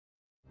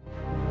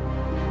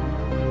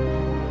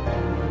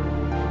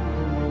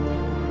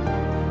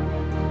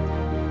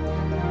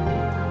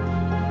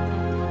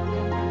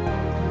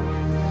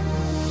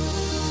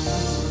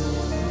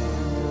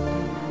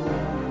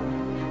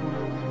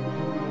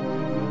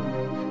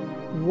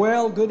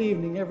Well, good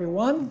evening,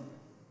 everyone.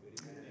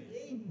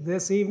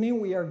 This evening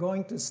we are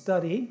going to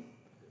study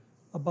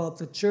about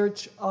the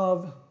church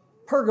of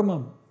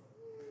Pergamum.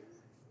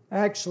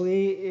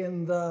 Actually,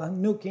 in the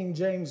New King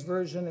James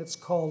Version, it's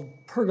called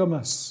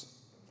Pergamus.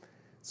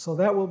 So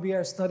that will be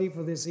our study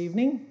for this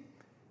evening.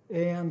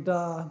 And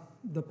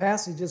the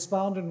passage is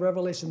found in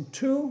Revelation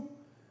 2,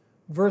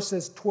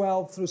 verses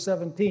 12 through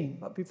 17.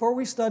 But before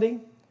we study,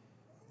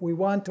 we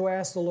want to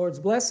ask the Lord's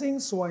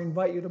blessings, so I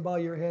invite you to bow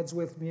your heads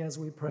with me as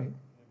we pray.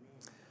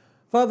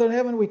 Father in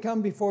heaven, we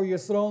come before your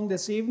throne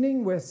this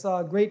evening with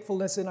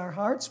gratefulness in our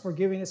hearts for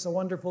giving us a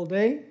wonderful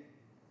day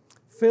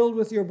filled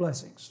with your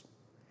blessings.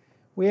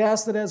 We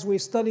ask that as we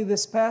study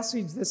this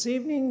passage this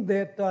evening,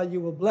 that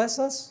you will bless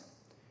us,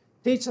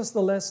 teach us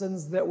the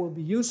lessons that will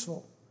be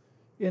useful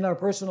in our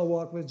personal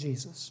walk with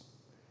Jesus.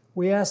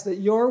 We ask that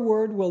your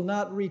word will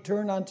not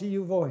return unto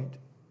you void.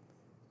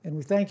 And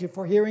we thank you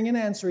for hearing and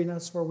answering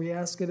us, for we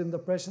ask it in the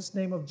precious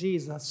name of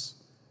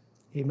Jesus.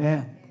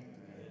 Amen.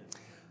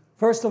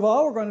 First of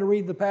all, we're going to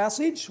read the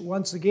passage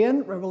once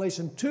again,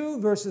 Revelation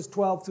 2, verses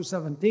 12 through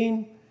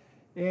 17.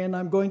 And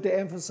I'm going to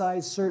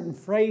emphasize certain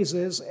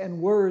phrases and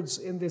words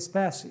in this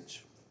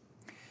passage.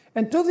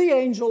 And to the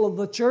angel of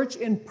the church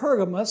in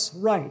Pergamus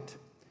write,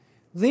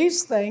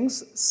 "These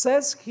things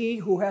says he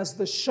who has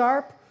the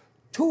sharp,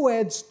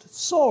 two-edged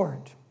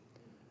sword.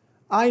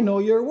 I know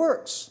your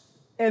works,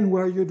 and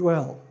where you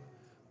dwell,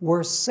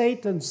 where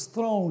Satan's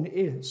throne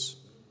is.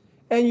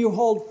 And you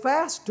hold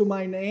fast to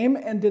my name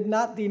and did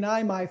not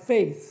deny my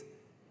faith,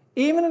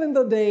 even in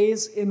the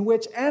days in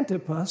which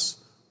Antipas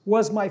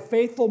was my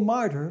faithful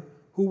martyr,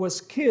 who was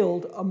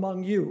killed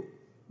among you,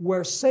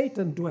 where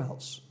Satan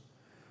dwells.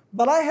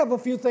 But I have a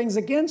few things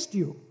against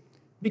you,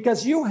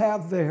 because you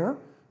have there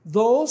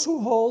those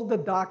who hold the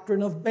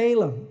doctrine of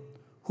Balaam,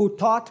 who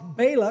taught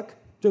Balak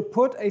to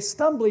put a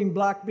stumbling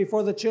block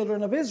before the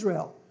children of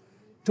Israel,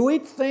 to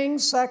eat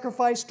things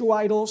sacrificed to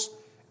idols,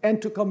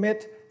 and to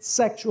commit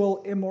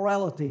sexual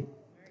immorality.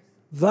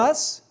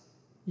 Thus,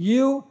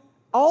 you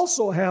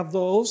also have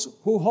those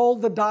who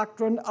hold the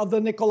doctrine of the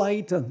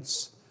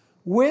Nicolaitans,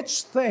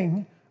 which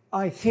thing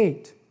I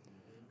hate.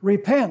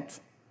 Repent,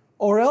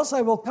 or else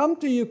I will come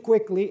to you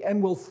quickly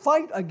and will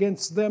fight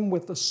against them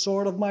with the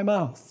sword of my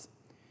mouth.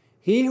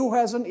 He who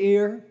has an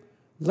ear,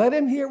 let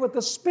him hear what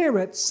the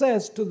Spirit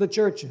says to the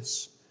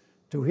churches.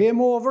 To him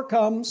who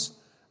overcomes,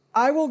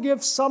 I will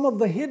give some of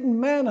the hidden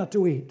manna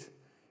to eat,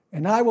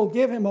 and I will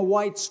give him a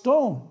white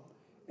stone,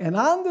 and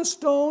on the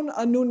stone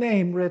a new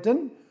name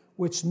written,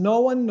 which no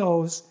one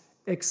knows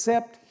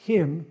except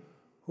him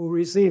who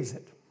receives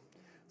it."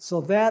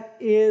 So that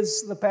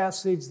is the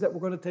passage that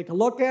we're going to take a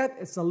look at.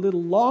 It's a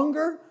little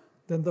longer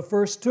than the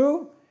first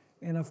two.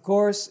 And of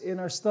course, in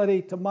our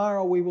study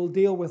tomorrow, we will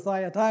deal with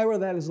Thyatira.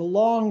 That is the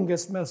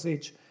longest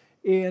message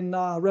in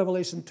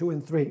Revelation 2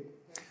 and 3.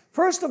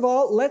 First of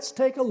all, let's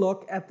take a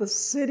look at the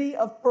city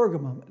of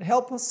Pergamum. It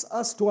helps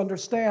us to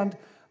understand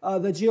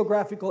the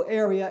geographical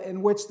area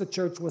in which the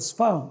church was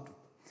found.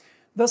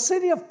 The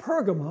city of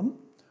Pergamum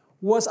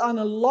was on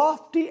a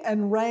lofty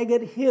and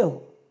ragged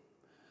hill.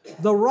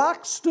 The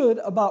rock stood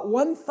about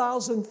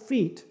 1,000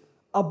 feet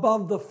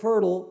above the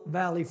fertile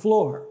valley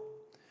floor.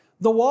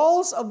 The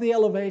walls of the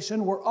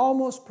elevation were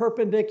almost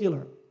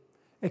perpendicular,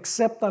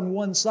 except on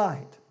one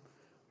side,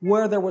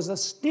 where there was a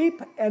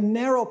steep and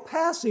narrow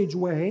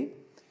passageway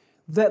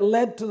that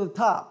led to the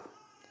top.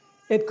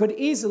 It could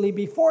easily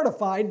be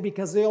fortified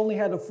because they only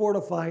had to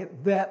fortify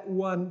that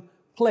one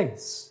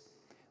place.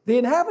 The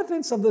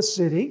inhabitants of the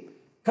city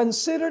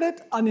considered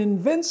it an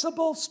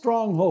invincible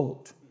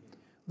stronghold.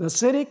 The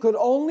city could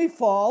only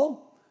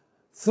fall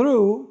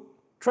through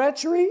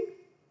treachery,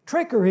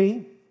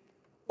 trickery,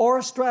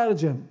 or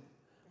stratagem,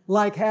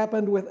 like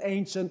happened with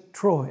ancient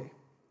Troy.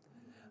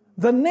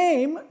 The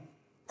name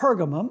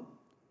Pergamum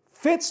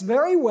fits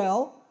very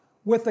well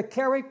with the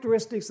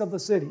characteristics of the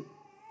city.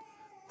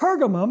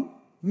 Pergamum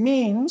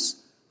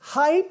means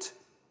height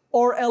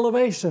or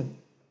elevation.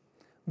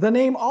 The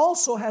name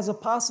also has a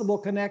possible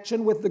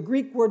connection with the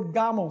Greek word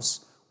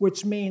gamos,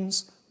 which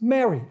means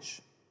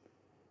marriage.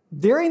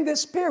 During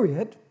this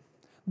period,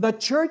 the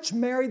church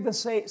married the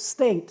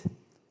state,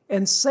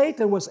 and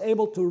Satan was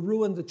able to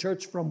ruin the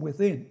church from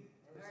within.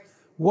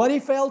 What he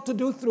failed to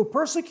do through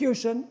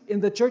persecution in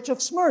the church of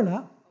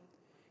Smyrna,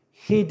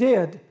 he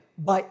did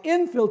by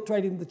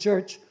infiltrating the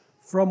church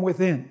from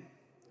within.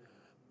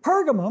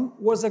 Pergamum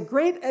was a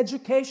great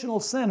educational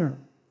center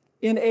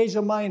in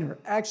Asia Minor,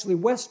 actually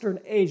Western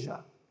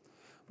Asia.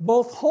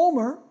 Both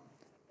Homer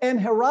and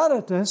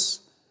Herodotus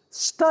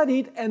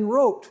studied and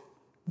wrote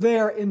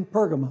there in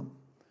Pergamum.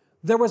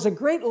 There was a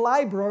great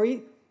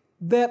library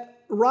that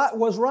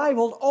was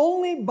rivaled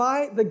only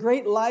by the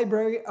great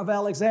library of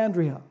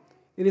Alexandria.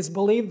 It is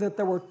believed that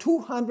there were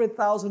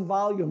 200,000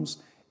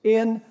 volumes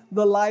in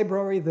the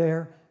library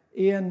there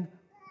in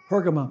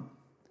Pergamum.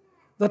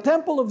 The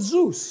temple of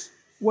Zeus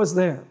was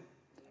there,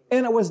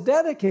 and it was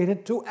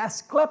dedicated to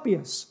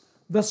Asclepius,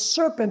 the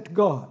serpent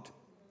god.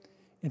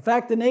 In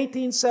fact, in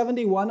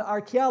 1871,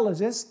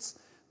 archaeologists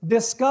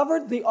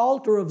discovered the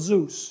altar of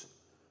Zeus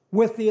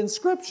with the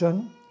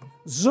inscription,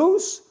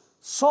 Zeus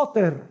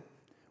Soter,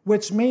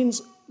 which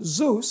means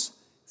Zeus,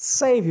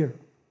 Savior.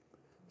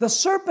 The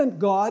serpent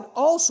god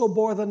also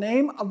bore the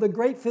name of the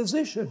great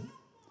physician.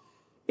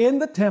 In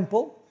the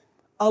temple,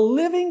 a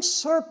living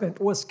serpent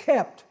was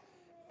kept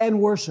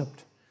and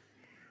worshipped.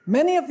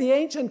 Many of the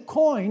ancient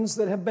coins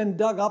that have been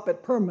dug up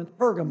at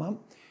Pergamum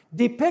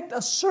depict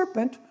a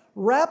serpent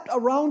wrapped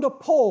around a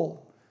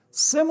pole,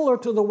 similar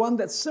to the one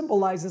that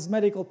symbolizes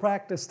medical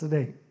practice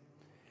today.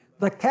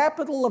 The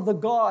capital of the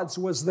gods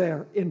was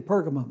there in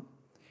Pergamum,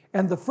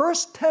 and the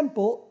first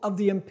temple of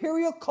the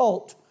imperial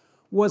cult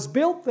was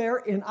built there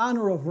in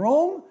honor of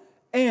Rome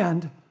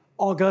and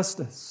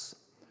Augustus.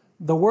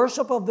 The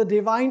worship of the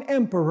divine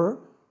emperor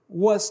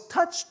was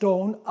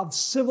touchstone of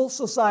civil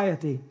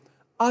society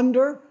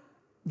under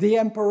the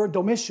Emperor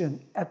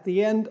Domitian at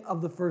the end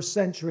of the first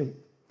century.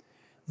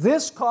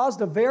 This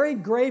caused a very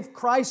grave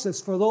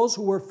crisis for those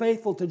who were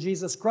faithful to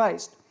Jesus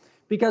Christ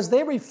because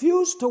they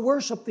refused to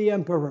worship the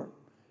emperor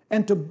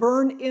and to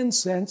burn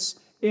incense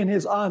in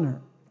his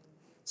honor.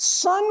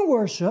 Sun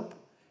worship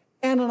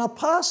and an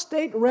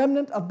apostate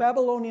remnant of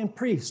Babylonian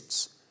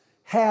priests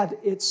had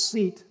its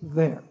seat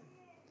there.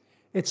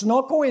 It's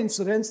no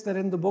coincidence that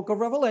in the book of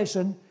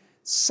Revelation,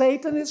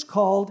 Satan is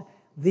called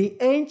the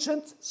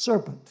ancient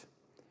serpent,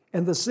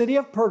 and the city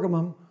of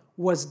Pergamum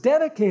was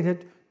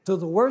dedicated to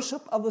the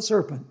worship of the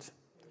serpent.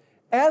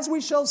 As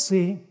we shall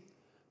see,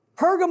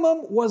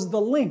 Pergamum was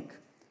the link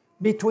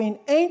between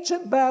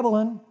ancient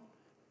Babylon,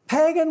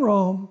 pagan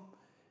Rome,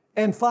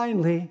 and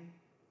finally,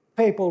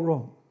 papal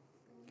Rome.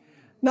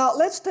 Now,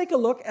 let's take a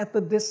look at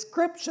the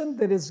description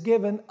that is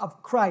given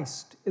of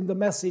Christ in the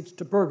message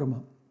to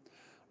Pergamum.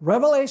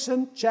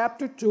 Revelation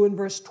chapter 2 and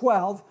verse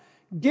 12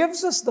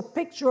 gives us the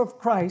picture of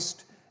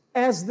Christ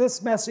as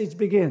this message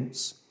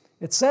begins.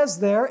 It says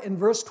there in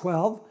verse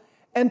 12,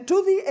 "And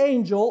to the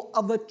angel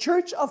of the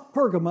church of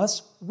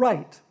Pergamos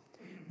write,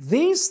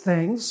 these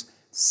things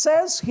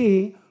says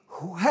he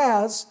who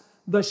has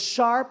the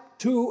sharp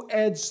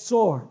two-edged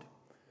sword."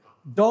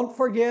 Don't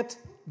forget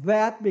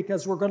that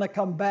because we're going to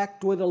come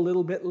back to it a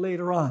little bit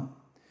later on.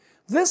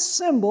 This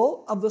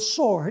symbol of the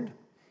sword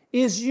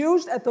is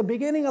used at the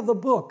beginning of the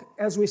book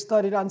as we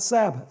studied on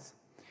Sabbath.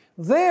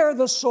 There,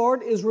 the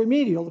sword is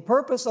remedial. The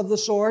purpose of the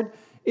sword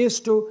is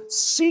to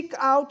seek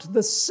out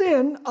the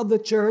sin of the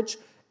church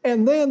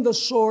and then the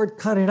sword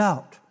cut it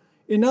out.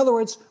 In other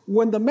words,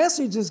 when the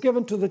message is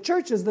given to the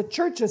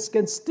churches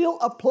can still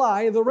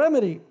apply the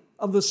remedy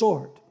of the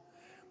sword.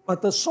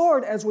 But the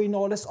sword, as we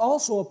notice,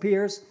 also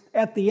appears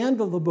at the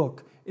end of the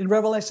book in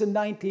Revelation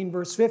 19,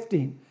 verse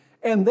 15.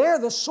 And there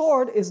the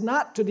sword is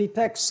not to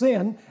detect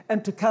sin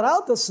and to cut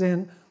out the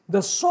sin.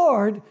 The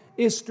sword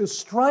is to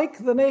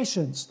strike the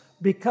nations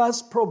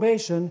because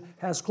probation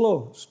has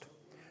closed.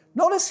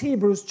 Notice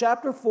Hebrews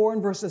chapter 4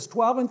 and verses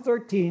 12 and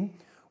 13,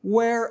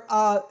 where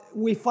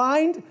we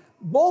find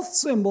both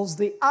symbols,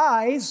 the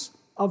eyes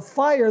of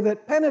fire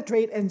that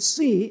penetrate and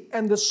see,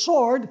 and the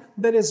sword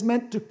that is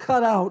meant to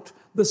cut out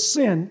the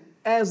sin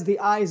as the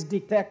eyes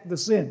detect the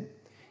sin.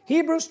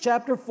 Hebrews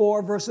chapter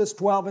 4, verses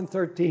 12 and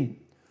 13.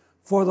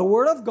 "For the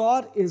word of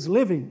God is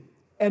living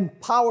and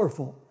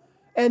powerful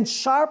and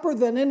sharper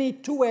than any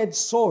two-edged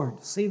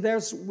sword." See,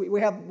 we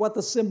have what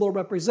the symbol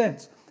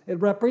represents. It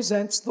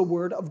represents the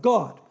word of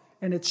God,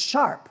 and it's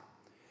sharp.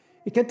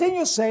 It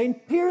continues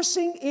saying,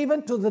 "piercing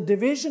even to the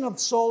division of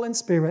soul and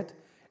spirit,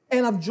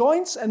 and of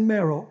joints and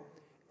marrow,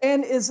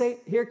 and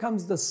here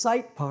comes the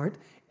sight part,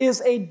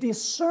 is a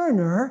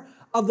discerner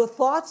of the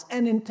thoughts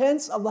and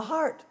intents of the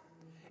heart.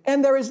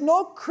 And there is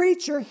no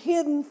creature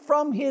hidden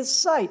from his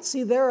sight."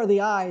 See, there are the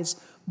eyes.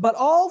 "But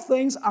all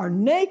things are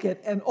naked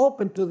and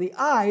open to the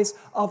eyes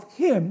of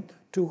him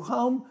to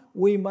whom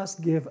we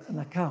must give an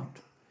account."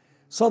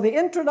 So the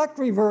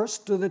introductory verse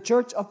to the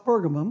church of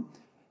Pergamum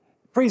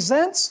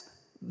presents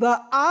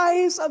the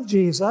eyes of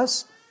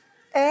Jesus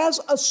as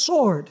a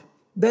sword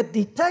that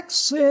detects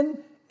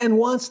sin and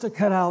wants to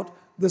cut out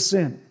the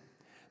sin.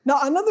 Now,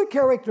 another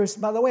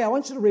characteristic, by the way, I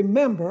want you to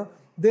remember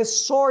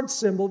this sword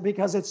symbol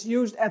because it's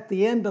used at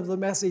the end of the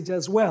message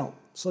as well.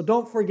 So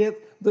don't forget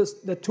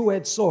the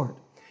two-edged sword.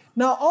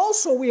 Now,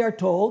 also we are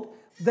told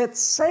that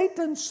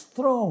Satan's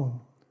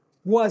throne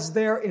was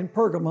there in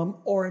Pergamum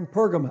or in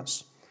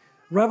Pergamos.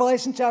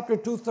 Revelation chapter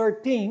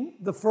 2:13,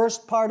 the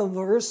first part of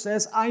the verse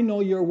says, "I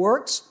know your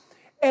works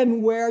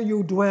and where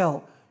you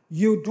dwell.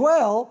 You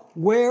dwell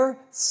where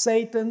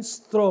Satan's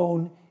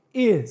throne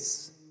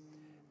is."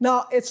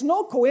 Now, it's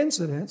no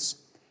coincidence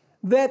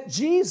that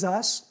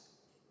Jesus,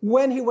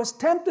 when he was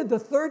tempted the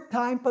third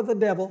time by the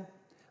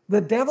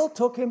devil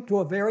took him to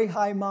a very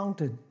high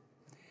mountain.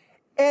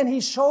 And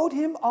he showed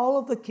him all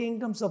of the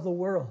kingdoms of the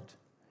world.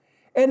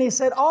 And he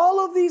said,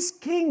 "All of these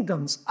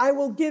kingdoms I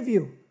will give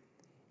you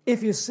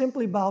if you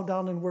simply bow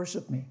down and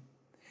worship me."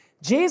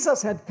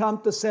 Jesus had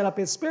come to set up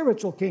his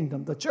spiritual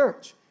kingdom, the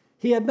church.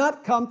 He had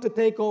not come to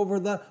take over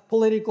the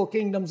political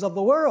kingdoms of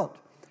the world.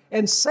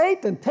 And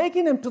Satan,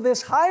 taking him to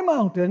this high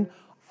mountain,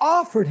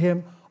 offered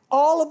him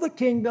all of the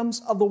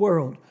kingdoms of the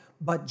world.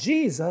 But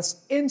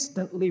Jesus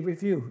instantly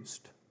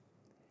refused.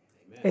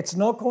 Amen. It's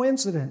no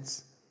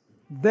coincidence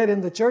that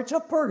in the church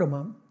of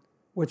Pergamum,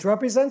 which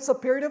represents the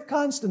period of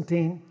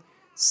Constantine,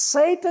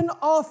 Satan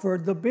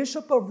offered the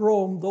bishop of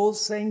Rome those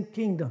same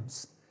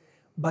kingdoms.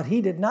 But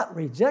he did not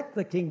reject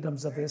the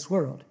kingdoms of this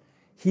world.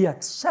 He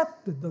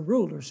accepted the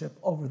rulership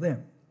over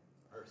them.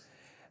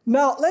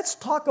 Now, let's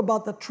talk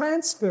about the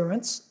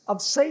transference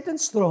of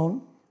Satan's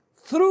throne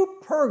through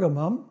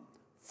Pergamum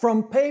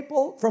from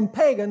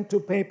pagan to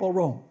papal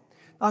Rome.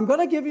 I'm going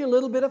to give you a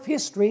little bit of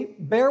history.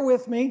 Bear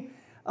with me.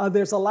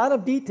 There's a lot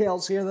of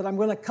details here that I'm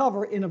going to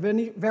cover in a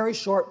very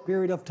short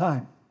period of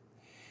time.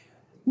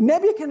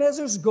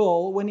 Nebuchadnezzar's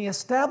goal when he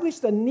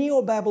established the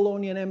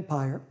Neo-Babylonian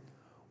Empire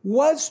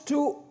was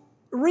to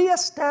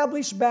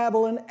reestablish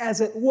Babylon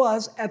as it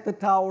was at the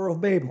Tower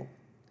of Babel.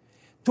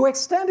 To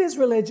extend his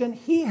religion,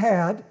 he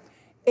had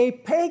a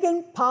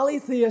pagan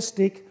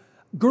polytheistic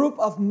group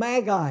of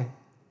magi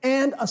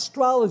and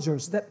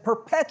astrologers that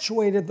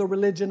perpetuated the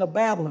religion of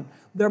Babylon.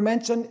 They're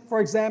mentioned,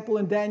 for example,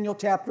 in Daniel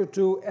chapter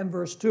 2 and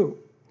verse 2.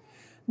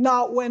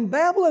 Now, when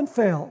Babylon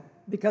fell,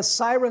 because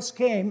Cyrus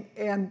came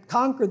and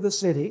conquered the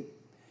city,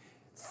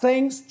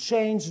 things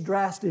changed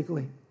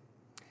drastically.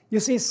 You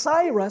see,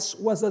 Cyrus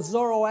was a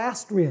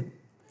Zoroastrian,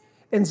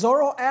 and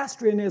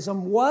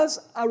Zoroastrianism was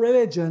a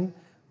religion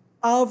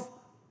of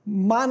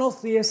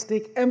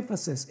monotheistic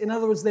emphasis. In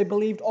other words, they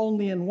believed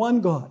only in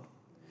one God.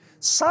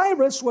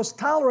 Cyrus was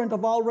tolerant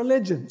of all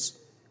religions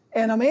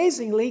and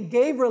amazingly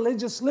gave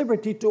religious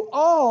liberty to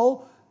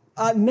all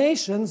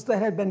nations that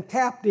had been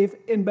captive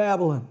in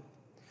Babylon.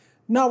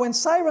 Now, when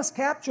Cyrus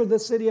captured the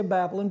city of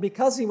Babylon,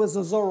 because he was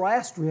a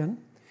Zoroastrian,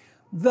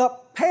 the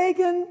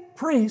pagan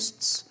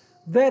priests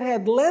that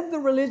had led the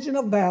religion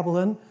of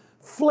Babylon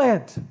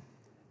fled.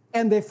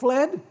 And they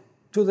fled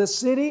to the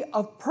city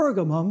of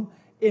Pergamum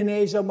in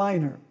Asia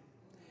Minor.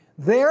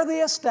 There they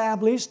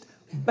established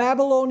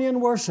Babylonian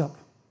worship.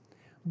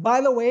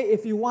 By the way,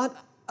 if you want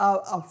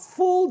a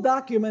full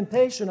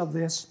documentation of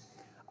this,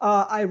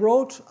 I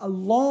wrote a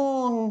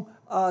long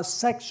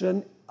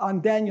section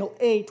on Daniel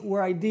 8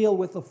 where I deal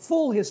with the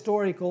full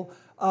historical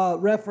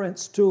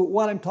reference to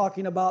what I'm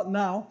talking about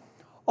now.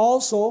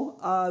 Also,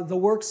 the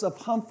works of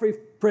Humphrey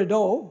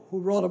Prideaux, who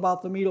wrote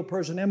about the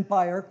Medo-Persian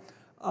Empire,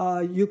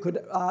 you could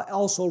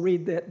also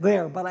read that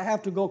there, but I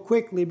have to go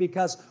quickly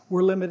because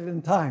we're limited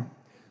in time.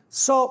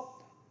 So,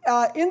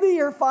 in the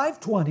year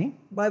 520,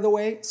 by the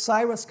way,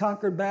 Cyrus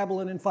conquered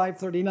Babylon in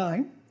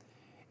 539.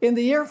 In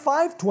the year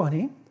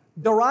 520,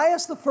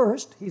 Darius I,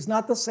 he's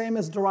not the same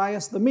as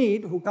Darius the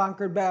Mede, who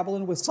conquered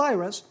Babylon with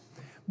Cyrus,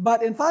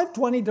 but in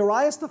 520,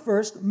 Darius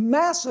I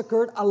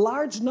massacred a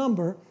large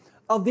number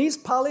of these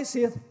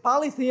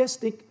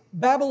polytheistic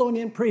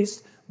Babylonian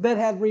priests that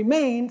had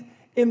remained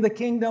in the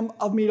kingdom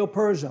of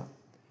Medo-Persia.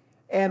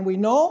 And we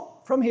know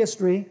from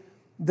history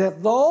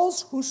that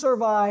those who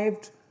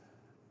survived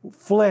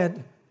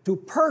fled to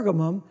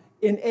Pergamum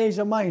in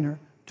Asia Minor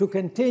to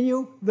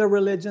continue their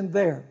religion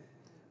there.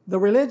 The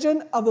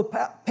religion of the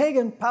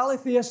pagan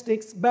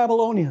polytheistic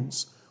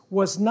Babylonians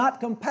was not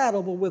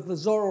compatible with the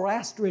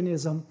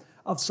Zoroastrianism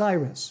of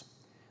Cyrus.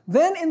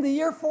 Then in the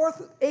year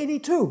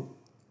 482,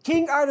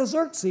 King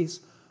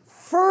Artaxerxes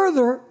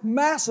further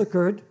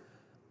massacred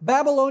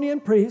Babylonian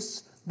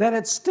priests that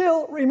had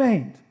still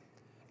remained.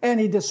 And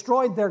he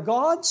destroyed their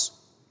gods,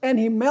 and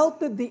he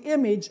melted the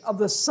image of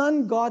the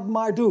sun god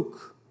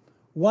Marduk.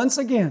 Once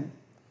again,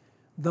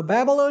 the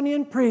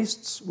Babylonian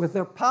priests, with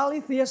their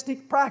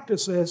polytheistic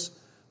practices,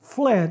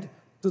 fled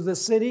to the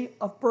city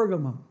of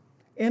Pergamum.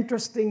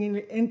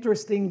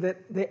 Interesting that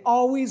they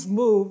always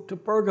moved to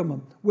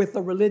Pergamum with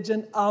the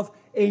religion of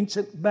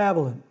ancient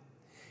Babylon.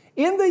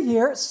 In the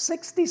year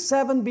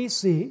 67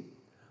 BC,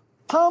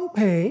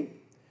 Pompey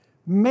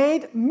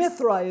made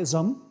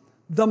Mithraism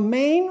the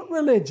main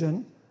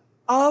religion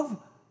of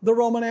the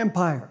Roman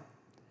Empire.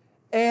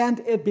 And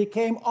it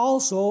became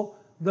also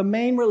the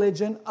main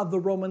religion of the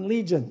Roman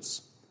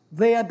legions.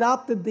 They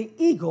adopted the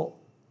eagle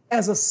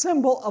as a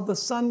symbol of the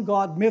sun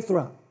god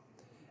Mithra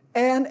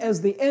and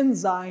as the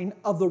ensign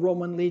of the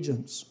Roman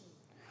legions.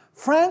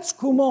 Franz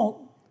Cumont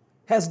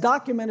has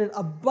documented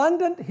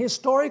abundant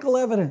historical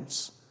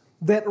evidence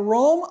that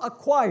Rome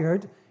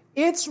acquired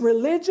its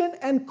religion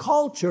and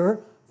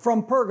culture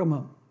from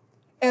Pergamum,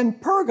 and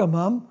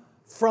Pergamum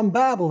from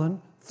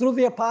Babylon through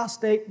the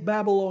apostate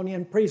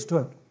Babylonian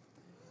priesthood.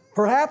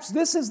 Perhaps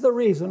this is the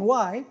reason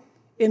why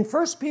in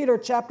 1 Peter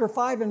chapter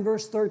 5 and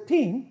verse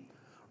 13,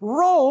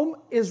 Rome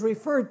is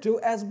referred to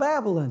as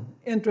Babylon,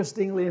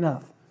 interestingly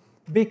enough,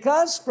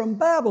 because from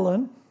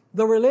Babylon,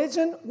 the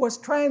religion was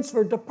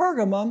transferred to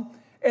Pergamum,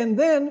 and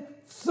then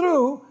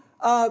through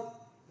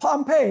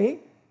Pompey,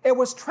 it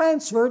was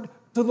transferred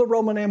to the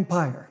Roman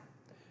Empire.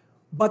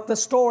 But the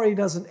story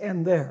doesn't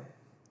end there.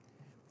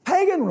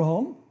 Pagan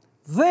Rome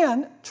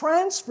then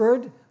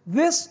transferred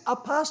this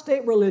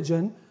apostate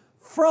religion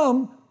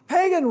from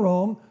pagan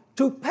Rome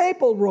to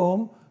papal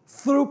Rome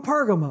through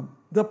Pergamum,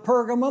 the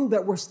Pergamum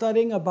that we're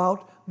studying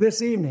about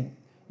this evening.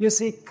 You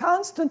see,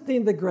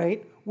 Constantine the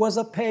Great was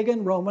a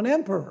pagan Roman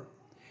emperor,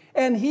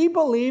 and he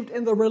believed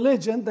in the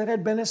religion that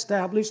had been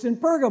established in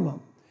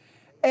Pergamum.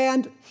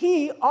 And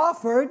he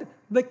offered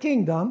the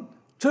kingdom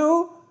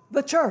to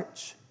the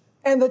church.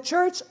 And the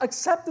church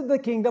accepted the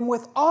kingdom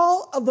with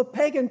all of the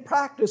pagan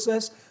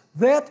practices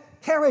that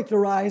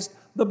characterized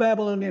the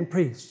Babylonian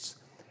priests.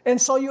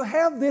 And so you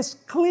have this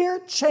clear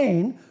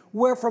chain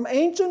where from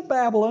ancient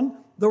Babylon,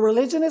 the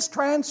religion is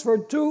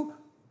transferred to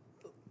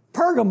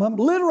Pergamum,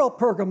 literal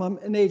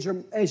Pergamum in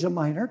Asia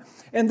Minor,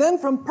 and then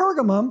from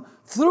Pergamum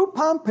through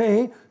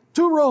Pompeii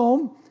to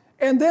Rome,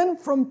 and then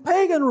from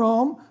pagan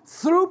Rome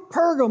through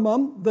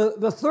Pergamum,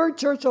 the third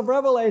church of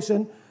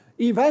Revelation,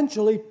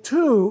 eventually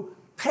to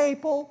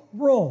papal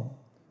Rome.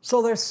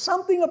 So there's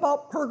something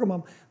about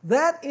Pergamum.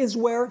 That is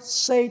where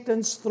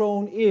Satan's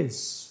throne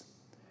is.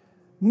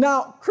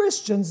 Now,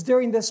 Christians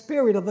during this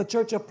period of the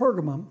church of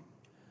Pergamum,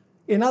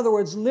 in other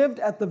words, lived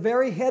at the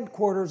very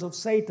headquarters of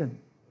Satan,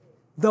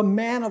 the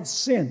man of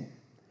sin,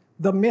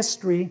 the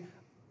mystery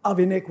of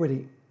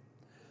iniquity.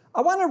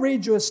 I want to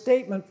read you a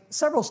statement,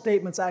 several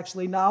statements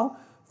actually now,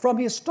 from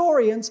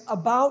historians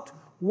about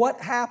what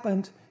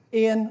happened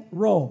in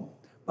Rome.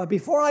 But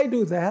before I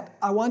do that,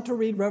 I want to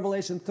read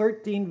Revelation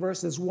 13,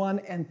 verses 1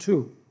 and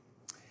 2.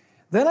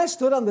 Then I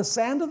stood on the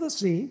sand of the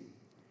sea,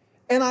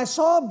 and I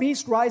saw a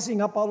beast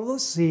rising up out of the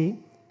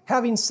sea,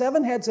 having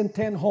 7 heads and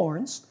 10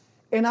 horns,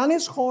 and on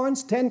his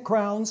horns 10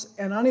 crowns,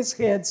 and on his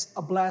heads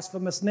a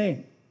blasphemous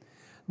name.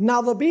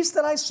 Now the beast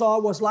that I saw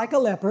was like a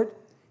leopard,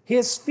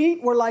 his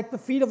feet were like the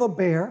feet of a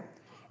bear,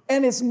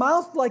 and his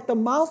mouth like the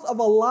mouth of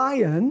a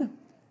lion.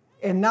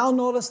 And now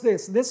notice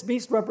this. This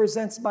beast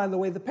represents, by the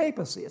way, the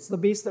papacy. It's the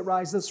beast that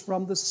rises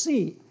from the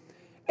sea.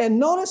 And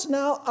notice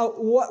now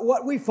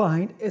what we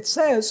find. It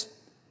says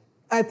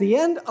at the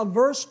end of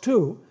verse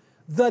 2,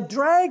 the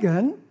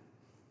dragon,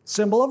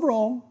 symbol of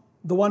Rome,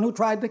 the one who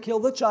tried to kill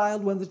the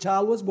child when the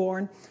child was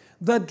born,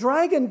 the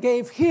dragon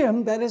gave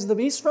him, that is the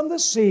beast from the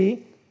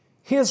sea,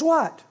 his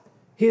what?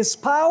 His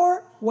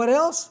power, what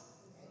else?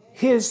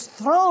 His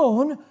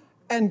throne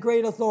and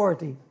great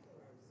authority.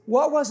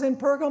 What was in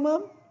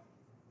Pergamum?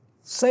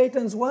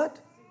 Satan's what?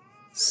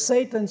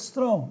 Satan's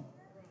throne.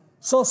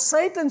 So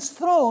Satan's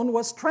throne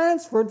was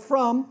transferred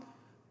from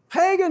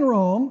pagan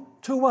Rome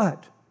to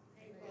what?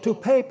 To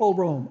papal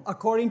Rome,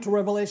 according to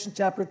Revelation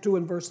chapter 2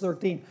 and verse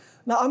 13.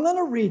 Now I'm going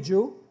to read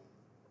you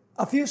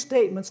a few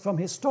statements from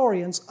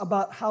historians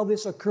about how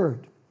this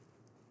occurred.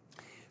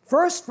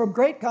 First, from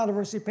Great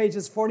Controversy,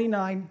 pages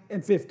 49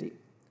 and 50.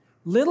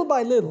 Little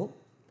by little,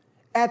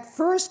 at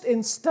first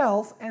in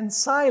stealth and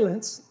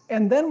silence,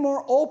 and then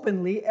more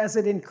openly as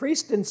it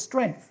increased in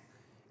strength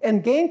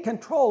and gained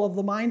control of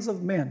the minds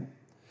of men,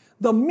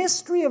 the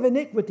mystery of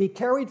iniquity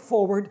carried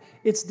forward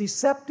its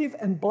deceptive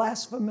and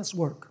blasphemous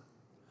work.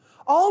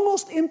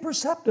 Almost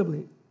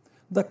imperceptibly,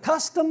 the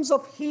customs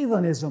of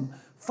heathenism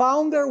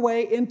found their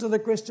way into the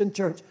Christian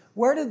church.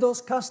 Where did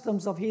those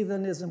customs of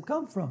heathenism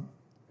come from?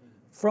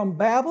 From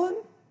Babylon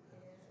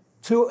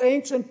to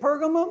ancient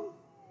Pergamum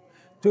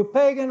to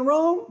pagan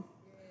Rome,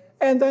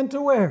 and then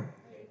to where?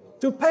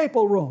 To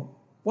papal Rome.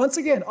 Once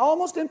again,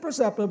 almost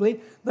imperceptibly,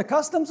 the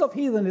customs of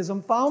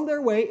heathenism found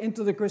their way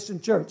into the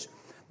Christian church.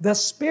 The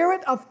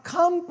spirit of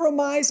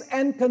compromise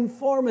and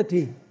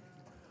conformity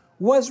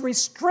was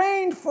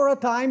restrained for a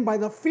time by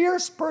the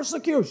fierce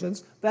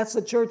persecutions, that's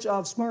the church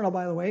of Smyrna,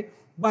 by the way,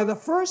 by the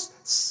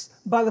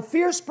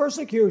fierce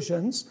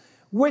persecutions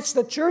which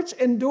the church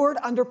endured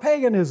under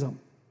paganism.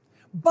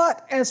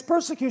 But as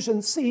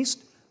persecution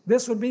ceased,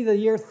 this would be the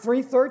year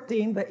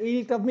 313, the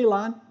Edict of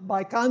Milan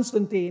by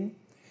Constantine,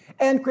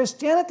 and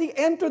Christianity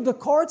entered the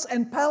courts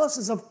and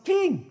palaces of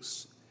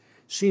kings.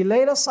 She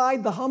laid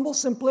aside the humble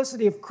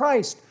simplicity of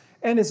Christ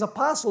and his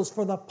apostles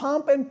for the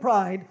pomp and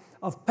pride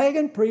of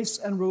pagan priests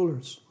and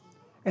rulers.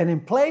 And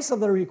in place of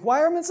the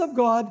requirements of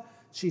God,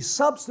 she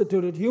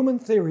substituted human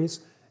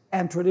theories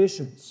and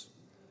traditions.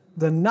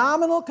 The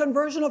nominal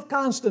conversion of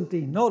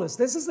Constantine, notice,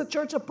 this is the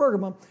church of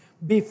Pergamum,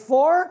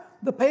 before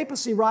the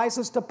papacy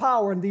rises to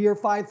power in the year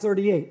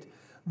 538.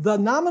 The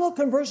nominal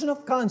conversion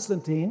of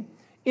Constantine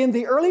in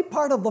the early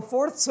part of the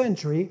 4th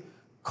century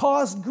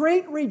caused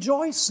great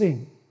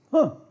rejoicing.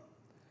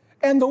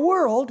 And the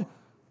world,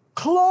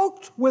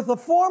 cloaked with a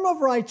form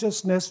of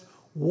righteousness,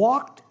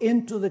 walked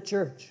into the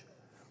church.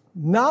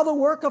 Now the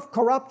work of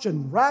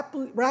corruption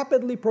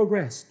rapidly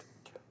progressed.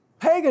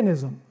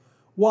 Paganism,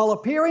 while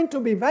appearing to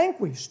be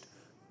vanquished,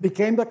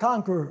 became the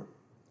conqueror.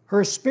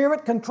 Her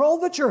spirit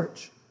controlled the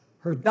church.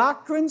 Her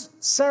doctrines,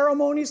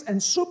 ceremonies,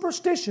 and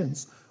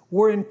superstitions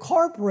were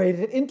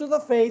incorporated into the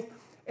faith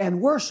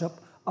and worship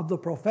of the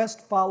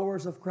professed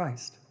followers of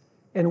Christ.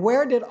 And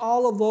where did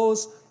all of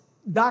those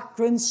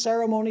doctrines,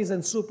 ceremonies,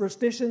 and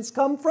superstitions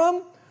come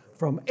from?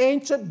 From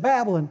ancient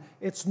Babylon.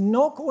 It's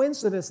no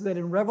coincidence that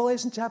in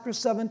Revelation chapter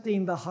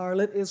 17, the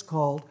harlot is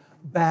called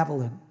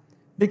Babylon,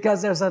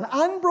 because there's an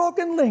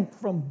unbroken link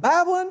from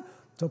Babylon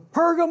to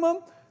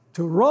Pergamum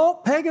to Rome,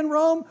 pagan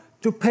Rome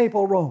to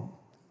papal Rome.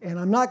 And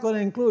I'm not going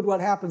to include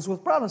what happens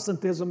with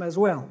Protestantism as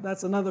well.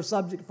 That's another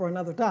subject for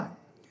another time.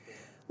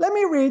 Let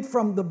me read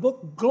from the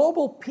book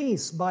Global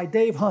Peace by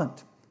Dave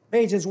Hunt,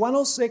 pages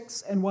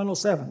 106 and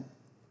 107.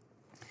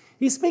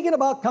 He's speaking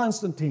about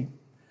Constantine,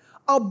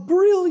 a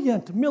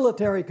brilliant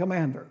military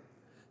commander.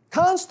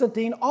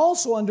 Constantine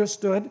also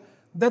understood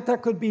that there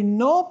could be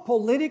no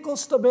political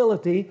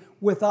stability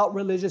without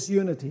religious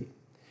unity.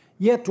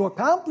 Yet to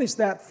accomplish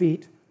that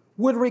feat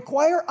would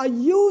require a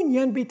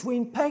union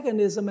between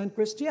paganism and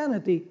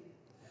Christianity.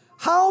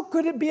 How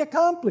could it be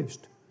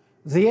accomplished?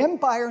 The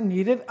empire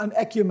needed an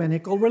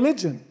ecumenical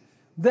religion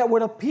that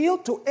would appeal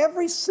to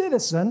every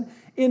citizen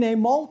in a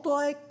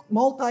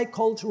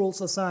multicultural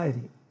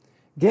society.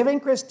 Giving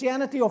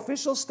Christianity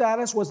official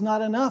status was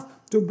not enough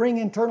to bring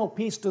internal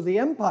peace to the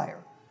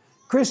empire.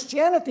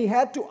 Christianity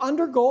had to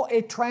undergo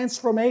a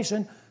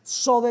transformation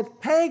so that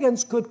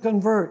pagans could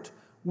convert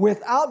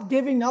without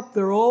giving up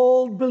their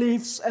old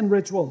beliefs and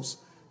rituals.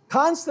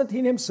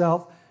 Constantine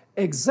himself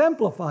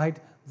exemplified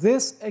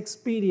this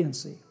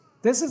expediency.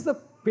 This is the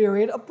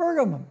period of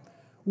Pergamum,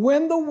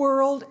 when the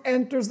world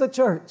enters the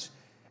church,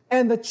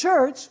 and the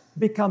church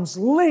becomes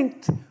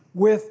linked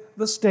with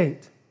the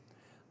state.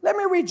 Let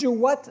me read you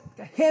what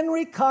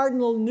Henry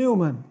Cardinal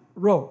Newman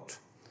wrote.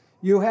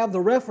 You have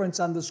the reference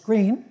on the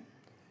screen.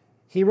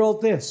 He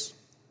wrote this: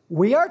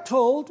 "We are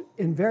told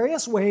in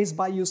various ways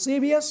by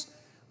Eusebius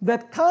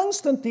that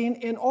Constantine,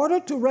 in order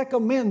to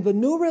recommend the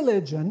new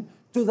religion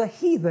to the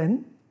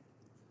heathen,"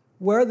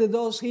 where did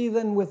those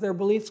heathen with their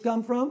beliefs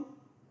come from?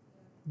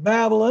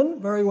 Babylon,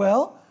 very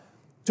well.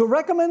 To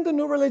recommend the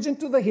new religion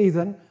to the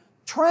heathen,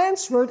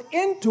 transferred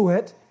into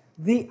it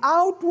the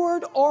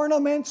outward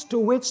ornaments to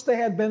which they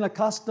had been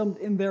accustomed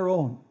in their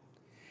own.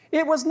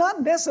 It was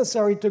not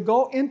necessary to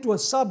go into a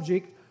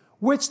subject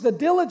which the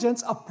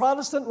diligence of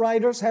Protestant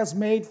writers has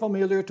made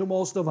familiar to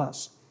most of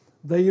us: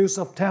 the use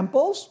of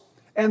temples,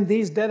 and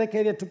these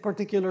dedicated to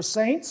particular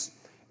saints,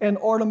 and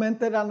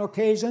ornamented on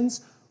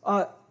occasions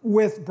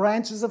with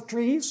branches of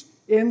trees,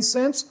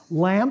 incense,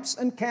 lamps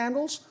and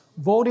candles,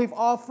 votive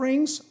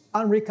offerings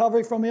on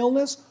recovery from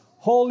illness,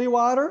 holy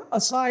water,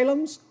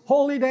 asylums,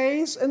 holy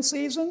days and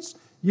seasons,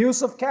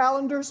 use of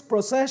calendars,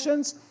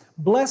 processions,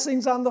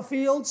 blessings on the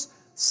fields,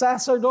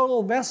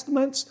 sacerdotal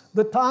vestments,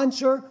 the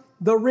tonsure,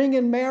 the ring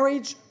in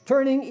marriage,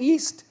 turning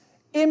east,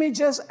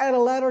 images at a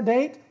latter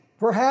date,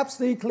 perhaps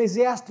the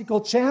ecclesiastical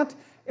chant,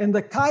 and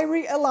the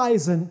Kyrie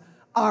eleison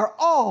are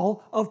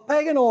all of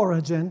pagan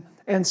origin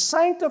and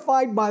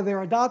sanctified by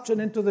their adoption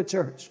into the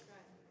church."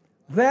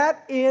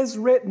 That is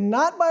written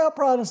not by a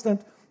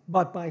Protestant,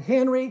 but by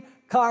Henry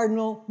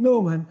Cardinal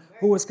Newman,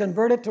 who was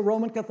converted to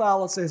Roman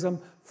Catholicism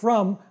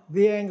from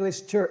the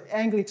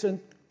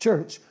Anglican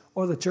Church,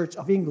 or the Church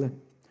of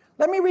England.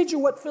 Let me read you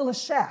what Phyllis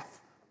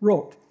Schaff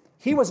wrote.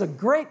 He was a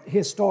great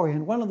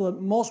historian, one of the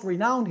most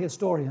renowned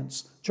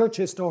historians, church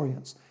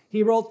historians.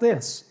 He wrote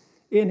this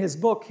in his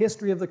book,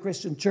 History of the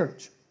Christian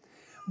Church.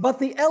 "But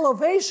the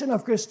elevation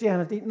of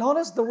Christianity,"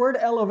 notice the word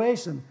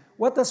elevation.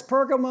 What does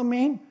Pergamum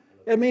mean?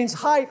 It means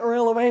height or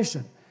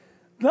elevation.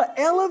 "The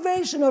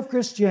elevation of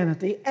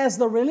Christianity as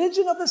the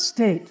religion of the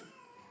state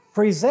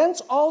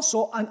presents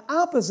also an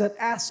opposite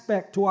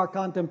aspect to our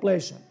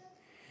contemplation.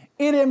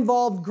 It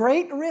involved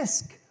great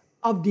risk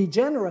of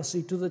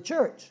degeneracy to the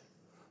church.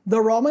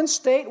 The Roman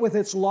state, with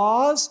its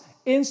laws,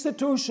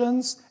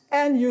 institutions,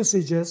 and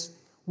usages,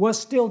 was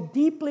still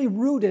deeply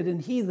rooted in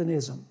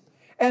heathenism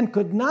and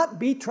could not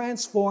be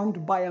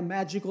transformed by a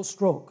magical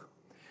stroke.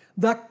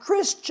 The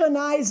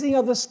Christianizing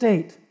of the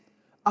state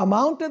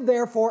amounted,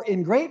 therefore,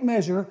 in great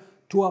measure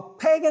to a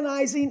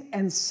paganizing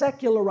and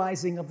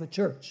secularizing of the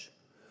church.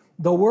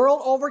 The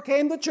world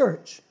overcame the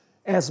church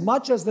as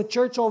much as the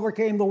church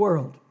overcame the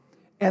world,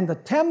 and the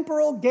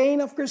temporal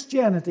gain of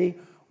Christianity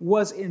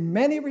was in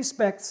many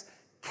respects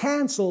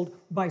canceled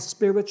by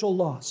spiritual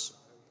loss.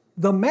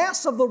 The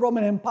mass of the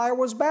Roman Empire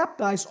was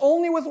baptized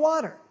only with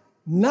water,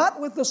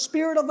 not with the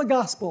spirit of the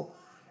gospel,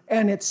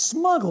 and it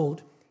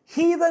smuggled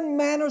heathen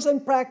manners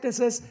and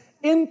practices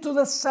into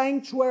the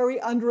sanctuary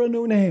under a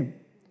new name.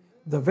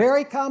 The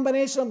very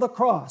combination of the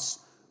cross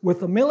with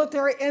the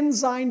military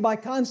ensign by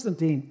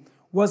Constantine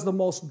was the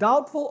most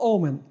doubtful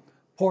omen,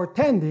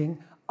 portending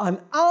an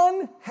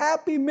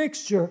unhappy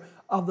mixture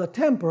of the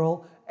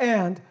temporal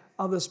and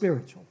of the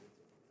spiritual."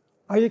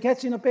 Are you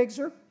catching a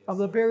picture of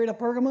the period of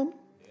Pergamum?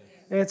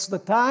 It's the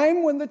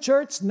time when the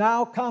church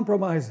now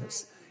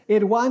compromises.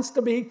 It wants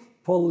to be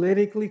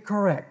politically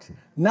correct,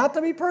 not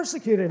to be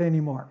persecuted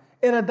anymore.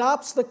 It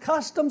adopts the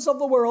customs of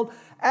the world,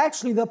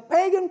 actually the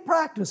pagan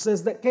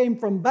practices that came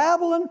from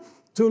Babylon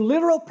to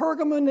literal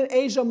Pergamon in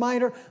Asia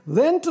Minor,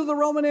 then to the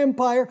Roman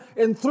Empire,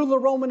 and through the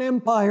Roman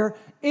Empire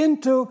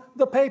into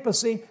the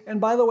papacy. And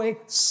by the way,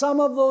 some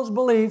of those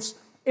beliefs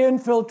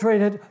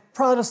infiltrated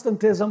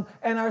Protestantism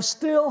and are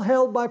still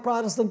held by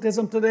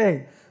Protestantism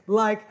today,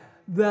 like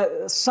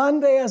the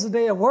Sunday as a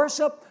day of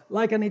worship,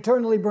 like an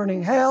eternally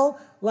burning hell,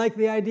 like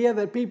the idea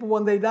that people,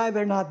 when they die,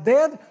 they're not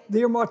dead,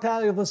 the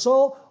immortality of the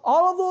soul.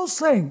 All of those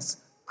things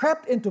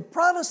crept into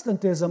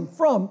Protestantism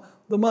from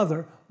the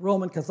mother,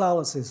 Roman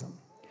Catholicism.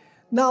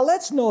 Now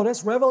let's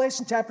notice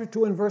Revelation chapter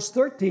 2 and verse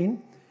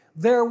 13.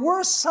 There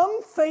were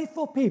some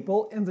faithful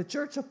people in the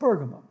church of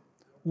Pergamum.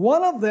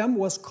 One of them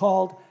was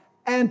called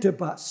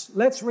Antipas.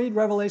 Let's read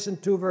Revelation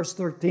 2 verse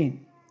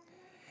 13.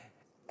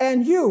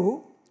 "And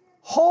you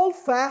hold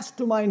fast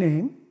to my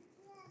name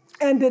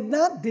and did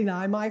not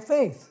deny my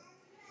faith,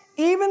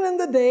 even in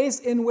the days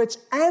in which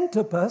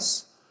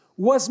Antipas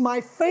was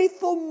my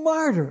faithful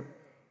martyr,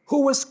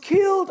 who was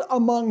killed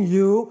among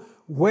you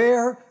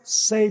where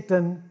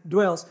Satan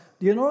dwells.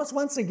 Do you notice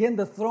once again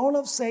the throne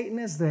of Satan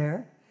is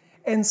there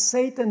and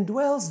Satan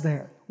dwells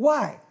there?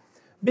 Why?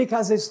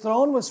 Because his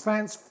throne was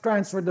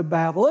transferred to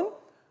Babylon,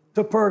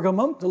 to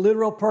Pergamum, to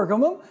literal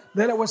Pergamum.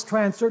 Then it was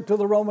transferred to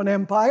the Roman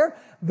Empire,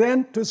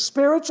 then to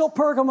spiritual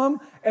Pergamum,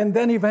 and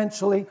then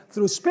eventually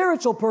through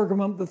spiritual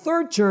Pergamum, the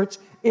third church,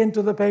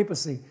 into the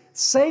papacy.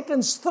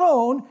 Satan's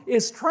throne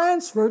is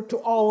transferred to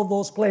all of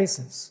those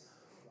places.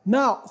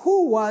 Now,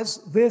 who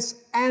was this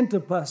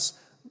Antipas,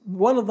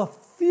 one of the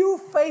few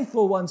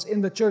faithful ones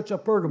in the church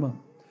of Pergamum?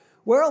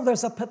 Well,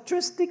 there's a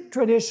patristic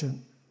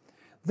tradition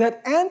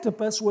that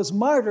Antipas was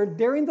martyred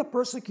during the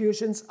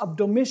persecutions of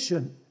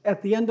Domitian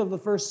at the end of the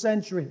first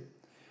century.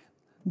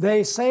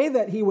 They say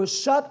that he was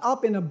shut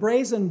up in a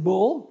brazen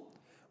bull,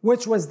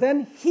 which was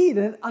then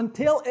heated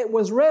until it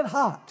was red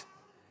hot.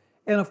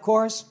 And of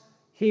course,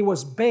 he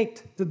was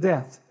baked to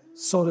death,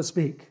 so to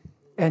speak.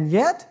 And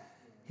yet,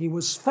 he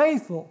was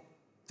faithful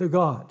to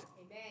God.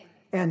 Amen.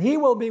 And he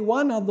will be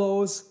one of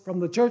those from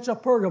the church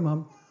of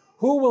Pergamum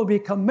who will be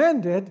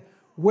commended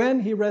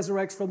when he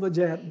resurrects from the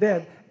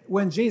dead,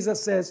 when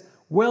Jesus says,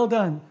 "Well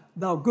done,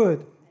 thou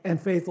good and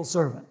faithful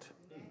servant."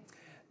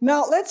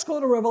 Now, let's go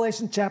to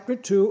Revelation chapter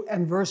 2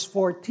 and verse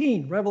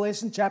 14.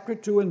 Revelation chapter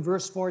 2 and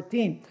verse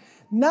 14.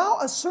 Now,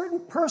 a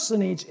certain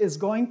personage is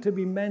going to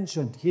be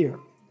mentioned here.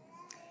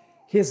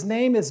 His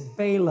name is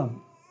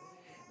Balaam.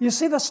 You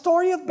see, the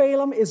story of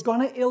Balaam is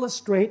going to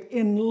illustrate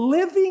in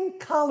living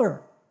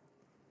color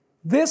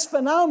this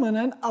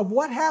phenomenon of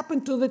what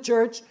happened to the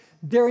church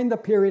during the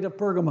period of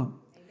Pergamum.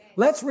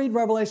 Let's read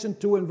Revelation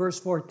 2 and verse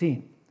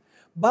 14.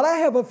 But I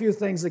have a few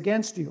things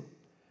against you,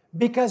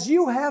 because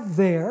you have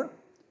there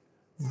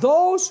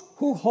those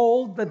who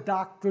hold the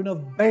doctrine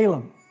of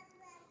Balaam,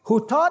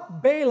 who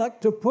taught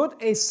Balak to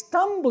put a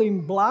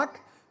stumbling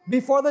block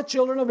before the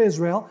children of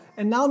Israel.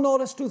 And now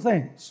notice two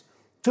things: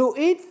 to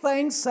eat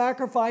things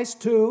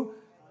sacrificed to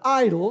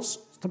idols,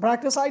 to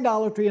practice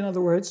idolatry, in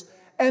other words,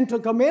 and to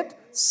commit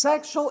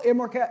sexual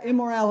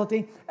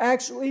immorality.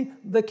 Actually,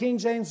 the King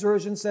James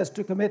Version says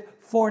to commit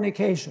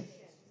fornication.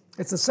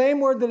 It's the same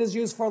word that is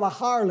used for the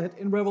harlot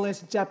in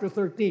Revelation chapter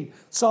 13.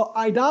 So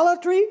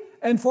idolatry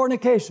and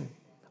fornication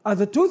are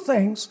the two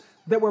things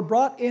that were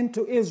brought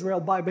into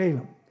Israel by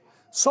Balaam.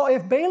 So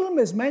if Balaam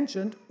is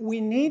mentioned, we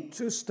need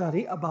to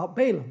study about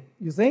Balaam.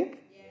 You think?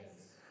 Yes.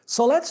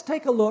 So let's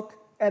take a look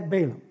at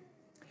Balaam.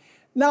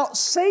 Now,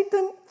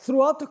 Satan,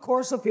 throughout the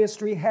course of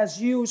history,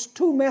 has used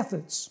two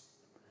methods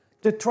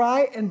to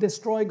try and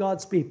destroy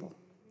God's people.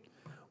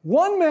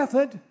 One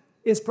method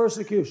is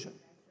persecution,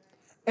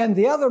 and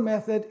the other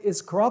method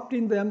is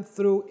corrupting them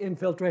through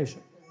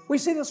infiltration. We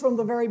see this from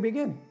the very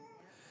beginning.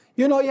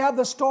 You know, you have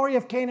the story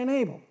of Cain and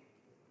Abel.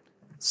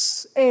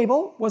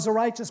 Abel was a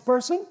righteous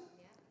person.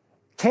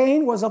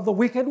 Cain was of the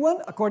wicked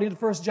one, according to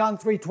 1 John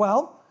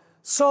 3:12.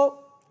 So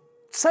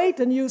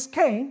Satan used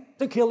Cain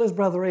to kill his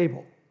brother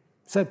Abel.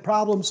 Said,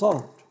 problem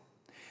solved.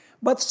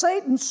 But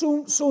Satan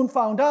soon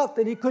found out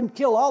that he couldn't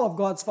kill all of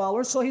God's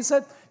followers. So he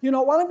said, you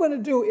know, what I'm going to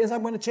do is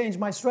I'm going to change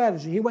my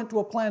strategy. He went to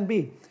a plan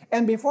B.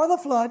 And before the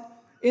flood,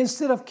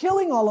 instead of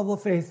killing all of the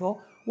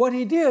faithful, what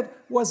he did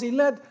was he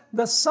led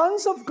the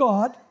sons of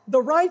God,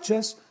 the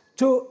righteous,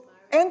 to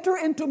enter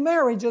into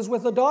marriages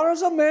with the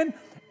daughters of men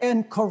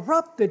and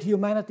corrupted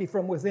humanity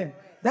from within.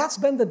 That's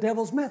been the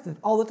devil's method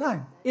all the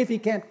time. If he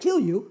can't kill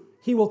you,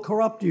 he will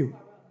corrupt you.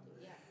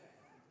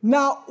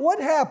 Now,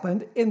 what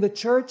happened in the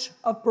church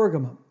of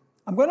Pergamum?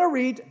 I'm going to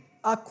read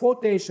a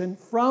quotation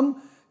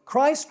from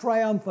Christ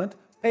Triumphant,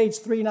 page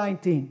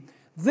 319.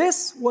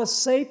 This was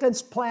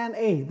Satan's plan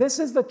A. This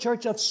is the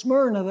church of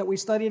Smyrna that we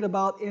studied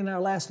about in our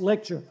last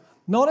lecture.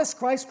 Notice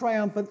Christ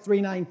Triumphant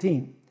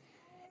 319.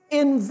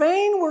 In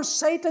vain were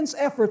Satan's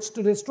efforts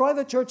to destroy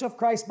the church of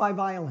Christ by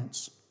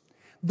violence.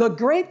 The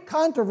great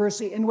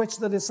controversy in which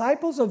the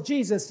disciples of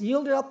Jesus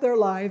yielded up their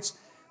lives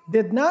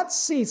did not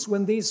cease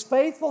when these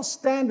faithful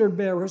standard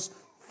bearers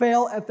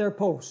fell at their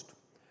post.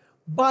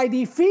 By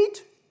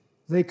defeat,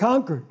 they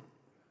conquered.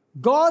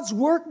 God's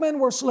workmen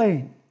were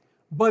slain,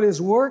 but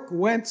his work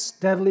went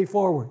steadily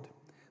forward.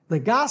 The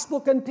gospel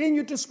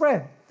continued to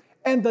spread,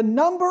 and the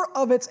number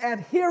of its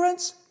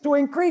adherents to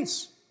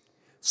increase,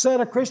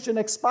 said a Christian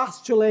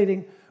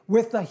expostulating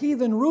with the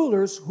heathen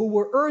rulers who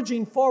were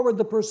urging forward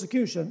the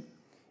persecution.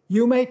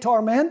 You may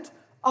torment,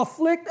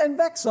 afflict, and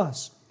vex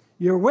us.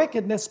 Your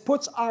wickedness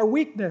puts our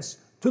weakness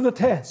to the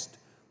test,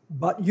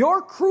 but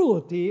your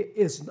cruelty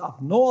is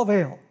of no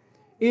avail.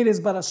 It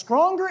is but a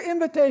stronger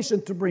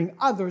invitation to bring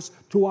others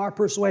to our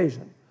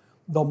persuasion.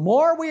 The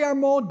more we are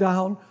mowed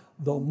down,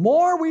 the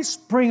more we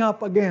spring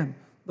up again.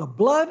 The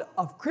blood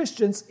of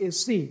Christians is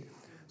seed.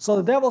 So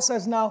the devil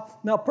says, now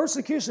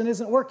persecution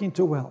isn't working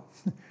too well.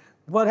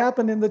 What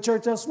happened in the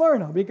church of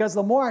Smyrna? Because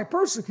the more I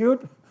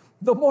persecute,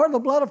 the more the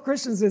blood of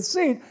Christians is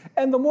seed,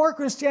 and the more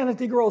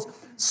Christianity grows.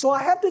 So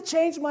I have to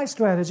change my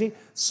strategy.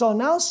 So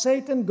now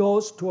Satan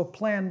goes to a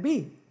plan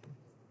B.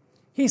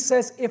 He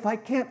says, if I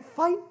can't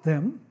fight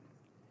them,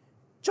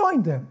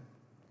 join them.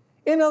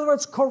 In other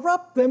words,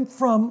 corrupt them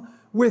from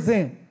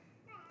within.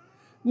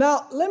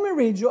 Now, let me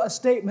read you a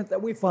statement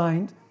that we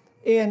find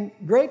in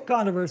Great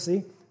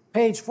Controversy,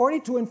 page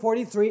 42 and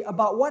 43,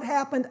 about what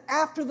happened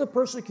after the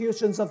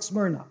persecutions of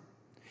Smyrna.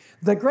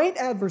 The great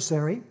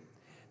adversary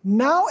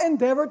now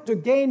endeavored to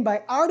gain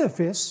by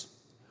artifice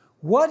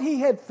what he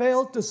had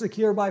failed to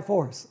secure by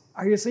force.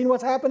 Are you seeing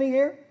what's happening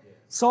here?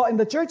 So in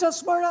the church of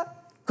Smyrna,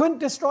 couldn't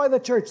destroy the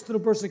church through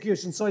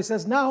persecution. So he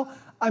says, now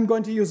I'm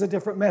going to use a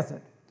different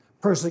method.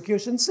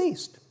 Persecution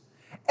ceased.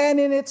 And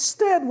in its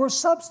stead were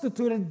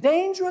substituted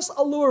dangerous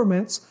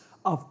allurements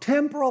of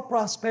temporal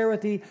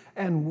prosperity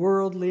and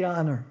worldly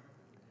honor.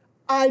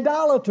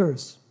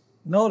 Idolaters,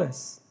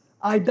 notice,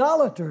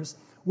 idolaters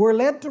were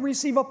led to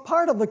receive a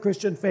part of the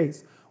Christian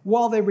faith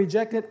while they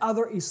rejected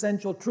other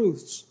essential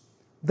truths.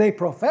 They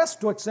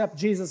professed to accept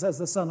Jesus as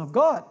the Son of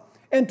God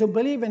and to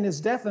believe in His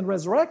death and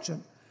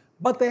resurrection,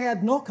 but they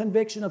had no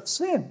conviction of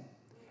sin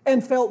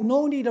and felt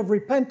no need of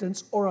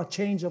repentance or a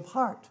change of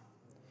heart.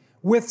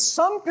 With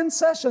some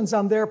concessions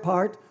on their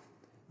part,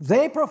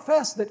 they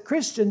professed that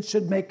Christians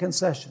should make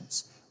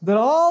concessions, that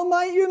all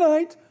might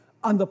unite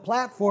on the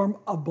platform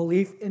of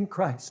belief in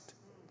Christ.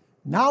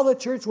 Now the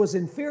church was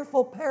in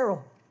fearful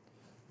peril.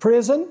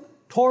 Prison,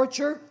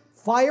 torture,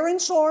 fire,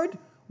 and sword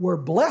were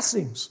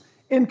blessings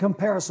in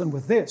comparison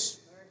with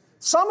this.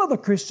 Some of the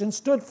Christians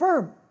stood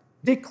firm,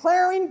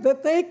 declaring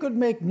that they could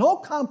make no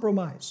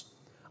compromise.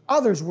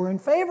 Others were in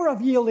favor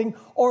of yielding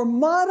or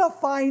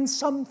modifying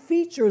some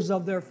features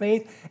of their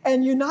faith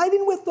and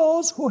uniting with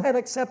those who had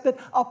accepted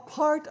a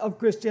part of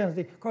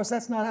Christianity. Of course,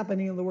 that's not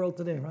happening in the world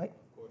today, right?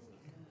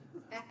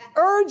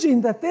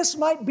 Urging that this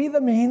might be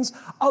the means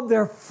of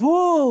their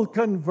full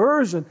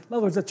conversion. In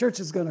other words, the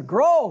church is going to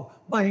grow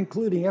by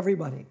including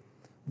everybody.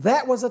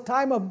 That was a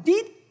time of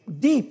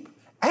deep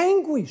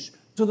anguish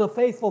to the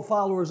faithful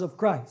followers of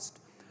Christ.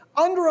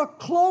 Under a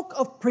cloak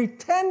of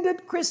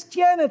pretended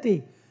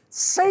Christianity,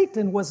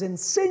 Satan was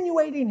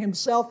insinuating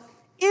himself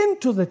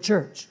into the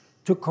church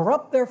to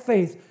corrupt their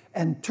faith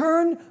and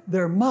turn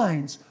their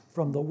minds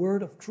from the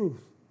word of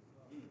truth.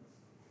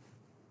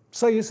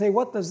 So you say,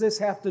 what does this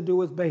have to do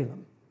with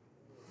Balaam?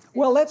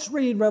 Well, let's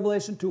read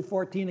Revelation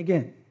 2:14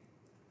 again.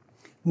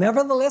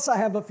 Nevertheless, I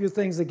have a few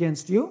things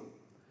against you.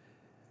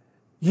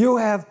 You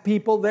have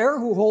people there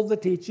who hold the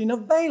teaching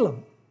of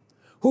Balaam,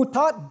 who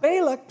taught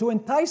Balak to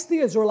entice the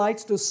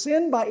Israelites to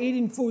sin by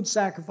eating food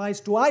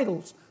sacrificed to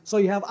idols. So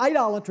you have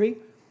idolatry,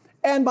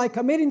 and by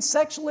committing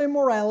sexual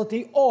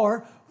immorality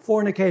or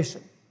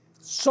fornication.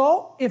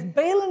 So if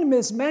Balaam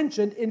is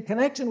mentioned in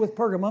connection with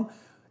Pergamum,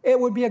 it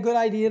would be a good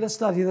idea to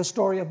study the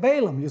story of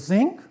Balaam, you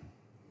think?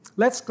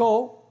 Let's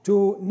go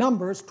to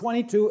Numbers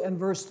 22 and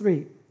verse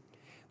 3.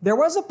 There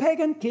was a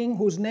pagan king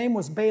whose name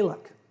was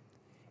Balak,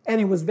 and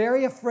he was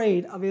very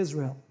afraid of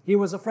Israel. He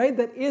was afraid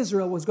that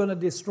Israel was going to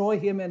destroy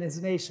him and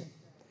his nation.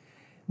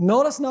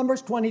 Notice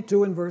Numbers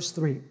 22 and verse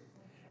 3.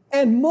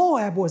 And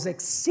Moab was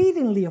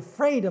exceedingly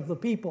afraid of the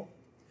people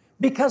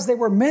because there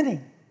were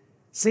many.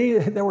 See,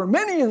 there were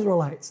many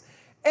Israelites.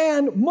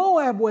 And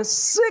Moab was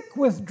sick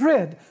with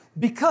dread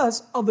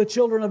because of the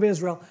children of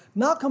Israel.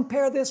 Now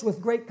compare this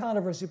with Great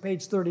Controversy,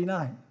 page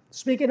 39.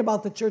 Speaking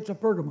about the church of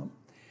Pergamum.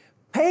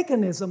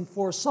 Paganism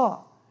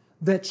foresaw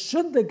that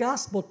should the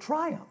gospel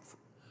triumph,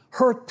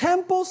 her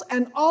temples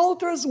and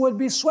altars would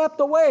be swept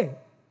away.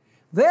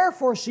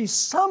 Therefore, she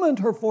summoned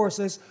her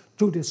forces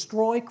to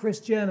destroy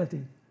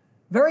Christianity.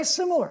 Very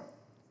similar.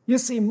 You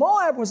see,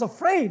 Moab was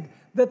afraid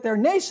that their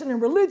nation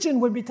and religion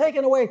would be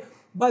taken away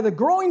by the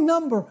growing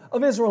number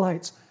of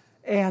Israelites.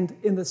 And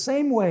in the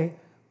same way,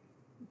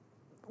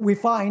 we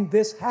find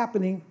this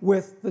happening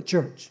with the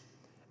church.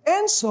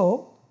 And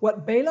so,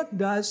 what Balak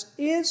does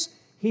is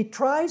he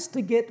tries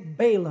to get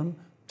Balaam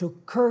to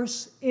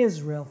curse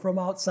Israel from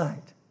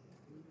outside.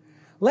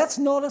 Let's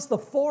notice the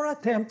 4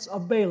 attempts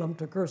of Balaam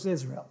to curse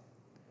Israel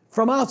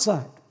from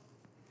outside.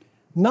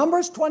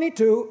 Numbers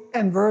 22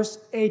 and verse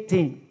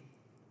 18.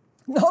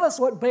 Notice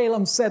what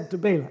Balaam said to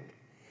Balak.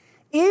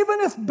 Even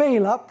if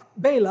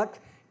Balak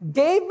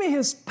gave me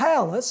his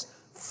palace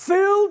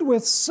filled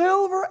with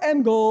silver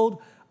and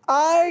gold,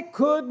 I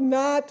could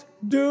not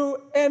do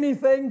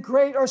anything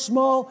great or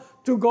small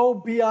to go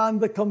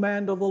beyond the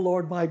command of the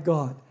Lord my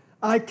God.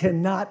 I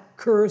cannot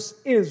curse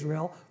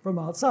Israel from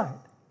outside.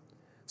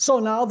 So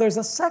now there's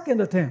a second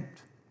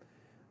attempt.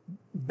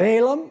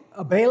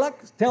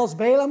 Balak tells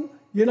Balaam,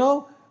 you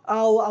know,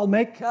 I'll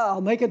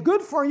make it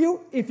good for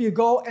you if you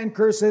go and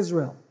curse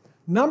Israel.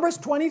 Numbers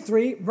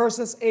 23,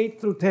 verses 8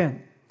 through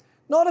 10.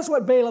 Notice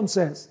what Balaam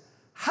says.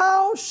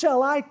 How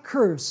shall I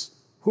curse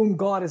whom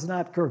God has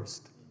not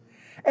cursed?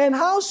 And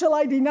how shall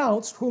I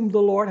denounce whom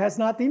the Lord has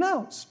not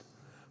denounced?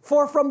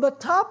 For from the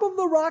top of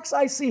the rocks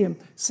I see him.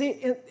 See,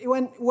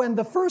 when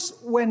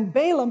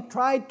Balaam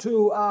tried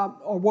to,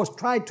 was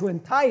tried to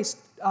entice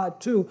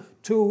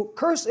to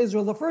curse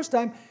Israel the first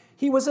time,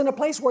 he was in a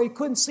place where he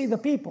couldn't see the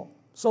people.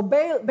 So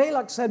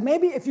Balak said,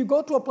 maybe if you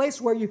go to a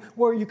place where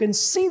you can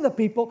see the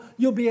people,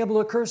 you'll be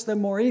able to curse them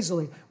more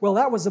easily. Well,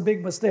 that was a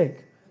big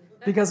mistake,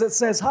 because it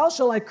says, how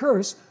shall I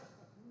curse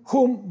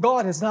whom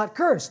God has not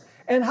cursed?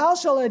 And how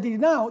shall I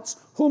denounce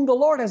whom the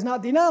Lord has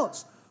not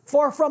denounced?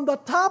 For from the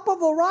top of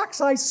the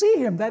rocks I see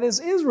him, that is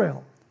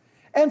Israel.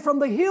 And from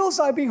the hills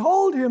I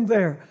behold him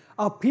there,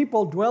 a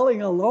people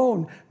dwelling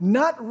alone,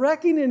 not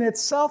reckoning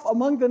itself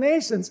among the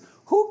nations.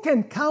 Who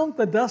can count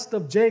the dust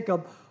of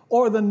Jacob,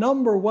 or the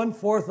number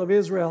 1/4 of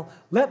Israel?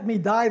 Let me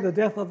die the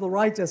death of the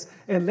righteous,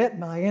 and let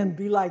my end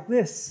be like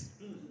this.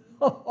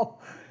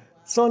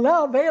 So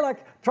now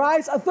Balak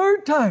tries a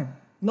third time.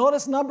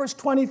 Notice Numbers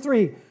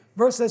 23,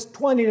 verses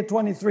 20 to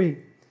 23.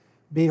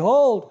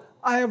 Behold,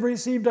 I have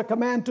received a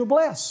command to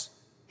bless.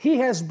 He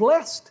has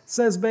blessed,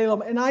 says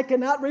Balaam, and I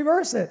cannot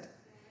reverse it.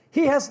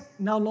 He has,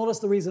 now notice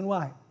the reason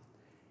why.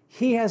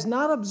 He has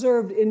not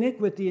observed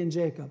iniquity in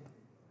Jacob,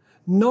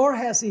 nor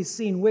has he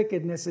seen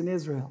wickedness in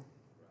Israel.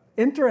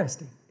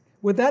 Interesting.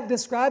 Would that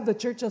describe the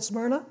church of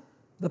Smyrna,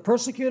 the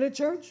persecuted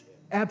church?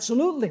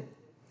 Absolutely.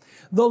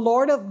 The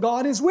Lord of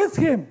God is with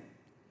him,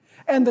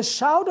 and the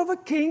shout of a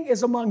king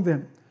is among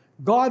them.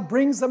 God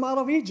brings them out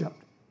of Egypt.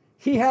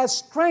 He has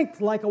strength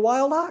like a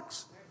wild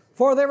ox.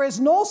 For there is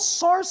no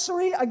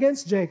sorcery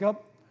against Jacob,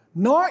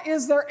 nor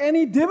is there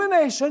any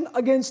divination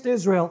against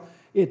Israel.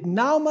 It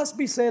now must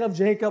be said of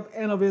Jacob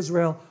and of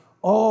Israel,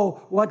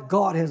 oh, what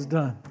God has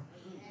done.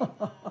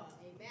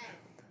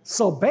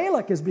 So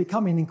Balak is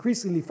becoming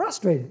increasingly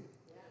frustrated.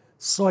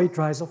 So he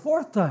tries a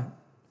fourth time.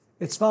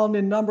 It's found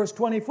in Numbers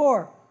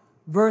 24,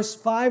 verse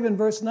 5 and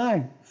verse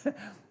 9.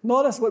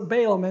 Notice what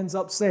Balaam ends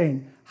up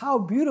saying. How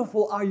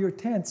beautiful are your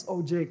tents,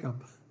 O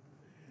Jacob,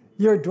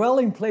 your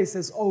dwelling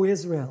places, O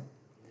Israel.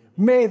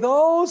 May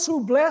those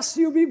who bless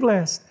you be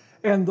blessed,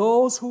 and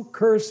those who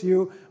curse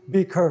you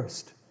be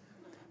cursed.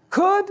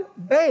 Could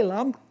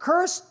Balaam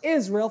curse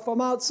Israel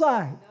from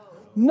outside?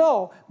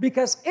 No,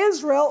 because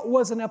Israel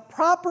was in a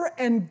proper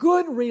and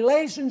good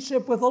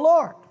relationship with the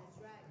Lord.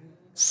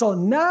 So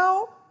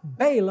now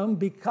Balaam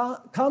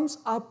comes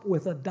up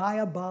with a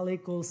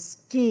diabolical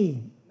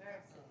scheme.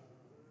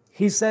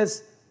 He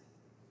says,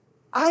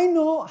 I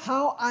know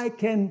how I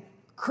can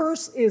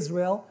curse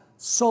Israel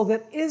so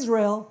that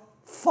Israel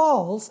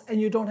falls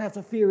and you don't have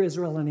to fear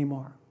Israel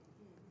anymore.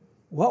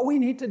 What we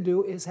need to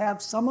do is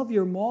have some of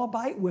your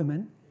Moabite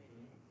women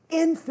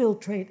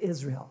infiltrate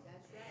Israel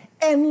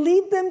and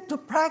lead them to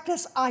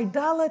practice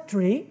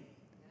idolatry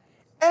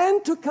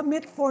and to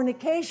commit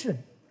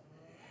fornication.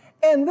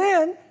 And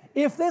then,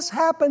 if this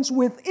happens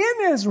within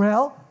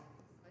Israel,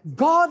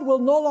 God will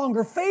no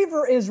longer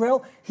favor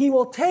Israel. He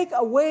will take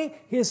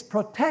away his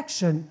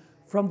protection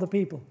from the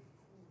people.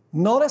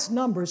 Notice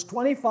Numbers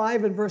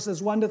 25 and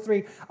verses 1 to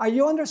 3. Are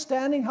you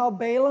understanding how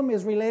Balaam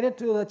is related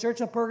to the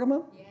church of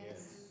Pergamum?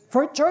 Yes.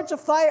 For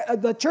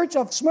the church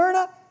of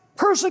Smyrna,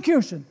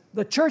 persecution.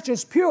 The church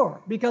is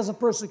pure because of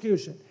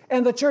persecution,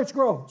 and the church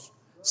grows.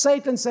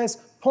 Satan says,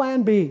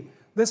 plan B,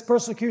 this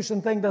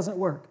persecution thing doesn't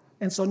work.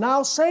 And so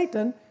now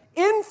Satan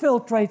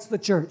infiltrates the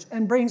church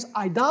and brings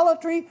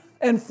idolatry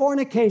and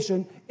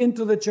fornication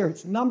into the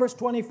church. Numbers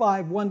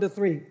 25, 1 to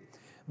 3.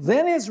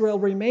 Then Israel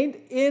remained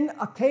in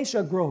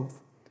Acacia Grove,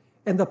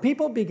 and the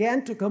people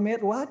began to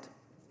commit what?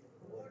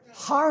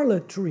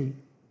 Harlotry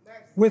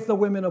with the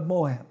women of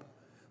Moab.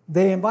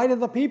 They invited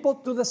the people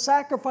to the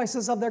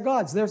sacrifices of their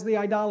gods. There's the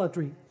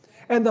idolatry.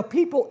 And the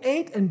people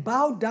ate and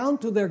bowed down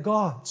to their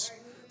gods.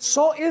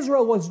 So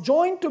Israel was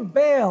joined to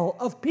Baal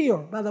of Peor.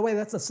 By the way,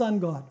 that's the sun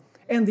god.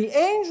 And the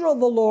angel of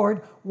the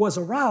Lord was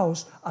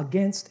aroused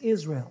against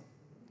Israel.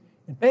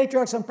 In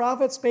Patriarchs and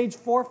Prophets, page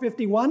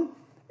 451,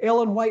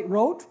 Ellen White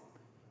wrote,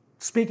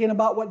 speaking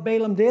about what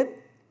Balaam did,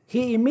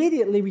 he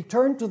immediately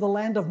returned to the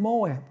land of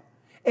Moab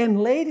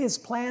and laid his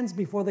plans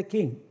before the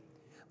king.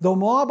 The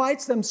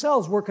Moabites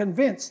themselves were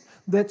convinced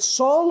that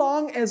so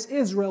long as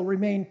Israel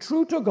remained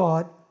true to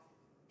God,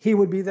 he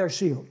would be their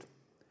shield.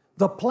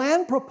 The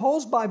plan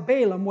proposed by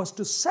Balaam was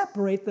to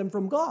separate them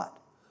from God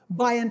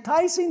by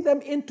enticing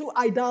them into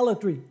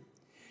idolatry.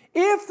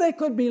 If they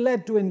could be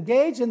led to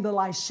engage in the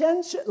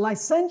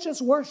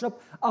licentious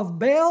worship of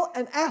Baal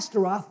and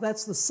Ashtaroth,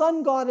 that's the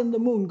sun god and the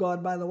moon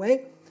god, by the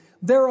way,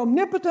 their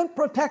omnipotent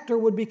protector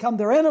would become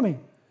their enemy,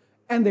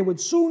 and they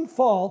would soon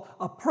fall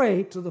a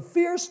prey to the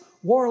fierce,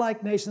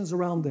 warlike nations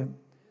around them.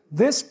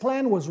 This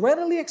plan was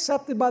readily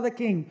accepted by the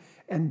king,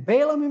 and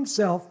Balaam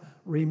himself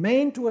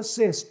remained to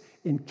assist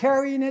in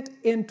carrying it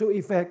into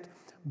effect.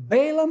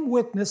 Balaam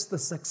witnessed the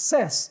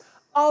success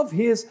of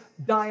his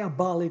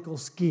diabolical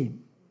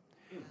scheme.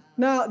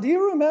 Now, do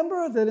you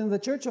remember that in the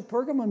church of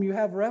Pergamum you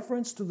have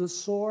reference to the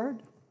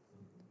sword?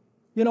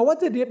 You know, what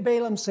did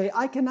Balaam say?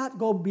 I cannot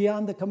go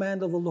beyond the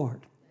command of the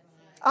Lord.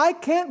 I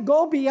can't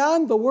go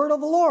beyond the word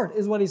of the Lord,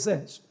 is what he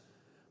says.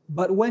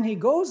 But when he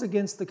goes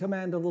against the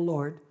command of the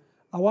Lord,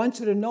 I want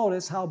you to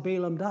notice how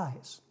Balaam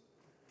dies.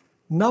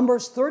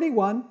 Numbers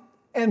 31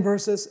 and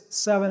verses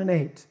 7 and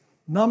 8.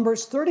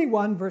 Numbers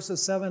 31,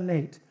 verses 7 and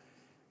 8.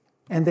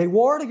 And they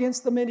warred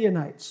against the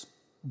Midianites,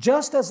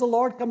 just as the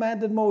Lord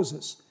commanded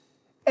Moses.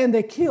 And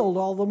they killed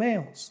all the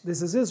males.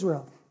 This is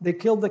Israel. They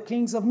killed the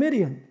kings of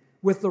Midian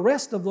with the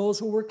rest of those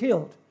who were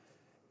killed.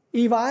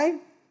 Evi,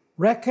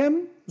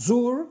 Rechem,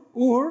 Zur,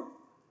 Ur,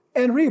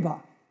 and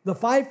Reba, the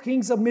 5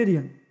 kings of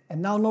Midian.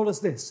 And now notice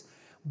this.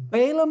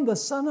 Balaam the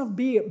son of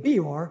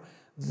Beor,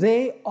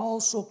 they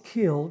also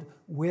killed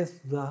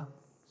with the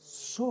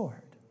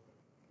sword.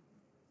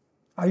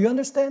 Are you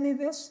understanding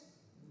this?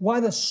 Why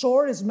the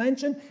sword is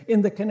mentioned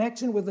in the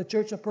connection with the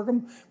church of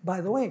Pergamum? By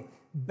the way,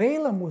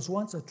 Balaam was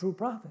once a true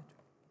prophet.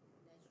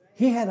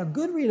 He had a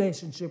good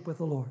relationship with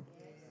the Lord,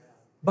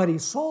 but he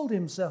sold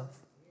himself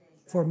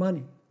for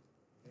money.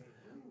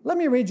 Let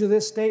me read you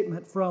this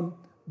statement from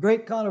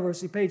Great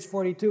Controversy, page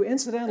 42.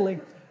 Incidentally,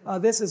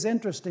 this is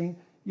interesting.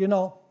 You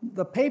know,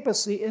 the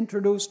papacy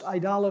introduced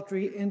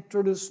idolatry,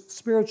 introduced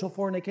spiritual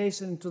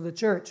fornication into the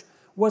church.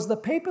 Was the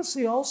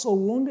papacy also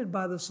wounded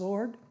by the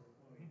sword?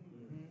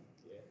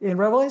 In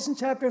Revelation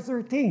chapter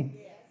 13,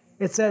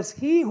 it says,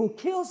 he who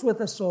kills with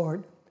a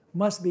sword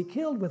must be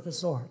killed with a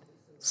sword.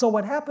 So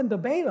what happened to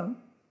Balaam,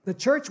 the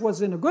church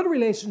was in a good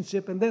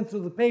relationship, and then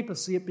through the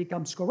papacy it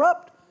becomes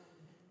corrupt,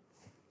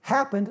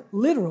 happened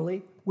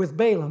literally with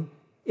Balaam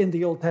in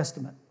the Old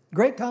Testament.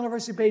 Great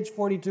Controversy, page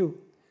 42.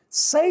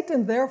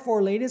 Satan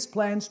therefore laid his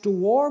plans to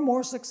war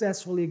more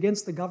successfully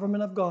against the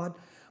government of God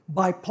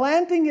by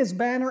planting his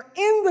banner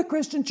in the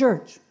Christian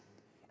church.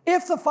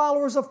 If the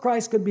followers of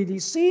Christ could be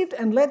deceived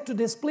and led to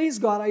displease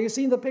God, are you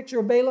seeing the picture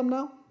of Balaam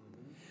now?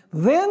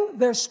 Then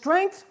their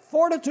strength,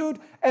 fortitude,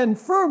 and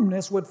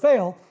firmness would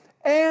fail,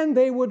 and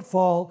they would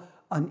fall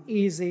an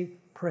easy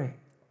prey.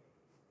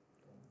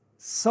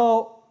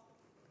 So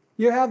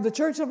you have the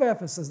church of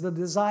Ephesus, the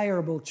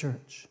desirable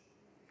church.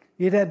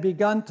 It had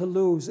begun to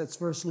lose its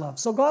first love.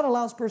 So God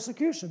allows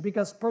persecution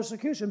because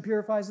persecution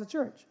purifies the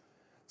church.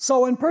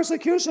 So when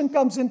persecution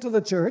comes into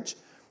the church,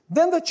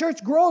 then the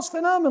church grows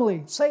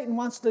phenomenally. Satan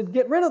wants to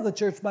get rid of the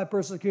church by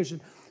persecution.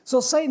 So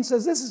Satan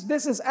says,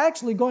 this is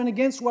actually going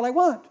against what I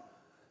want.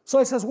 So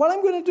he says, what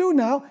I'm going to do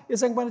now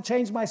is I'm going to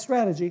change my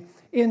strategy.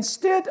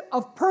 Instead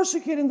of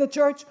persecuting the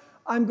church,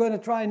 I'm going to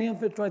try and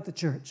infiltrate the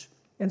church.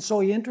 And so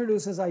he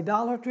introduces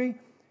idolatry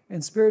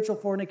and spiritual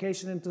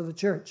fornication into the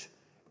church.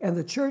 And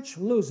the church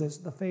loses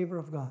the favor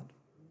of God.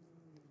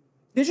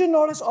 Did you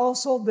notice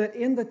also that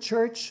in the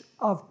church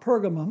of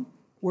Pergamum,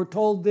 we're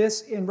told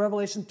this in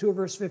Revelation 2,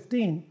 verse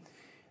 15,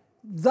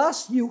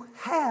 thus you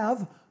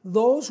have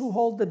those who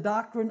hold the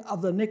doctrine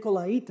of the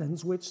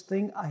Nicolaitans, which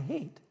thing I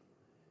hate.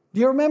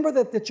 Do you remember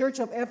that the church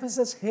of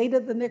Ephesus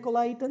hated the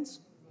Nicolaitans?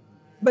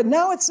 But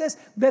now it says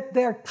that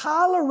they're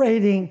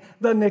tolerating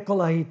the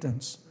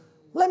Nicolaitans.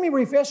 Let me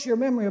refresh your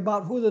memory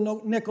about who the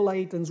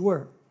Nicolaitans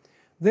were.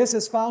 This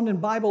is found in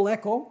Bible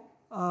Echo,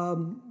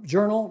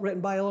 journal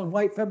written by Ellen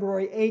White,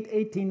 February 8,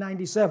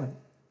 1897.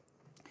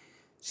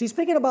 She's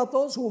speaking about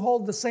those who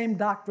hold the same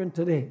doctrine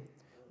today.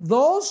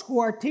 Those who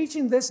are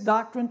teaching this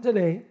doctrine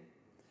today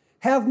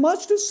have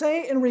much to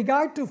say in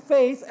regard to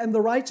faith and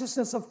the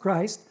righteousness of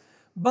Christ,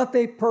 but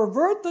they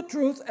pervert the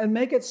truth and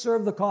make it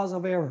serve the cause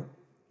of error.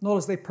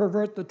 Notice they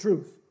pervert the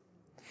truth.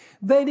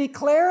 They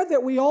declare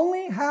that we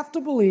only have to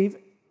believe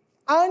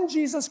on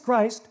Jesus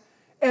Christ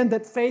and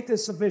that faith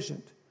is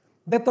sufficient.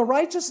 That the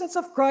righteousness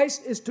of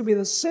Christ is to be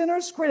the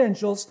sinner's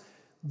credentials,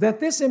 that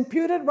this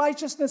imputed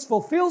righteousness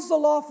fulfills the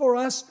law for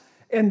us,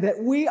 and that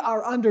we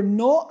are under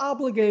no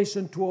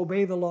obligation to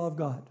obey the law of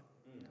God.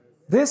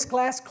 This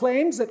class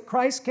claims that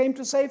Christ came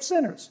to save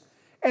sinners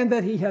and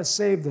that he has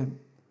saved them.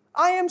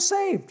 I am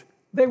saved,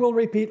 they will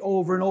repeat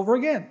over and over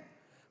again.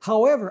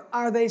 However,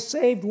 are they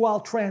saved while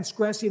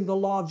transgressing the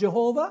law of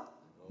Jehovah?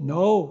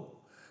 No.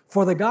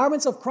 For the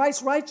garments of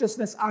Christ's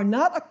righteousness are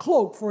not a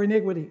cloak for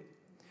iniquity.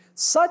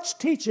 Such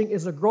teaching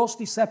is a gross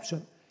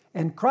deception,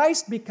 and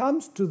Christ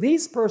becomes to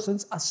these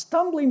persons a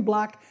stumbling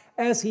block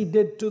as he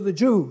did to the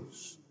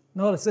Jews.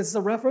 Notice this is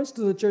a reference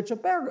to the church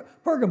of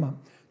Pergamum.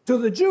 To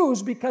the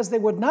Jews, because they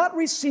would not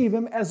receive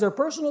him as their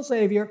personal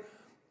Savior.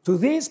 To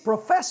these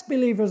professed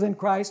believers in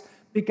Christ,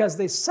 because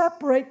they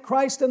separate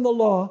Christ and the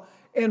law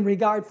and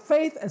regard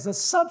faith as a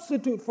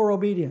substitute for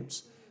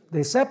obedience.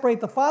 They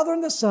separate the Father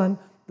and the Son,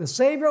 the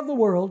Savior of the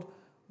world.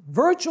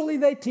 Virtually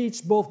they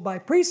teach, both by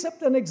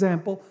precept and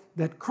example,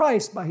 that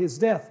Christ, by his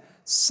death,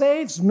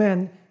 saves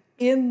men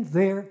in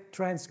their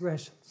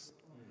transgressions.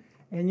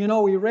 And you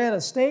know, we read a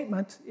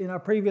statement in our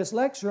previous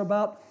lecture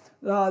about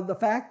the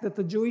fact that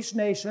the Jewish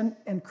nation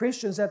and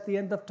Christians at the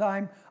end of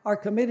time are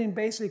committing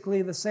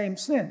basically the same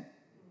sin.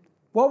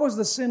 What was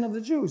the sin of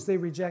the Jews? They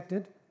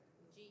rejected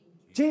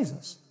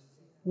Jesus.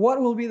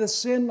 What will be the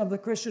sin of the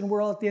Christian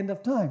world at the end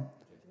of time?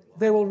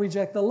 They will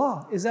reject the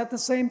law. Is that the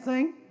same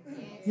thing?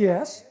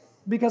 Yes,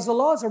 because the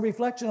law is a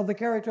reflection of the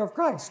character of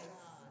Christ.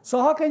 So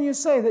how can you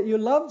say that you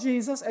love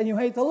Jesus and you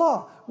hate the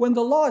law when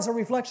the law is a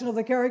reflection of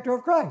the character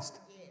of Christ?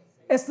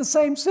 It's the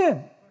same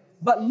sin,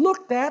 but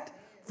looked at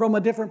from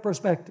a different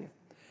perspective.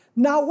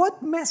 Now,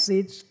 what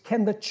message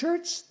can the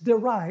church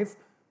derive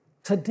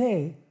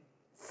today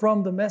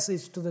from the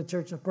message to the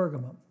church of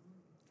Pergamum?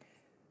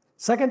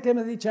 2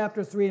 Timothy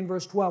chapter 3 and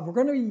verse 12. We're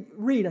going to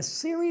read a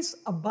series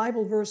of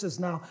Bible verses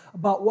now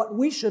about what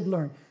we should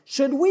learn.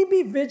 Should we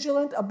be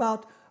vigilant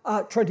about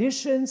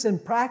traditions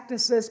and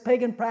practices,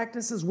 pagan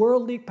practices,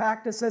 worldly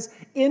practices,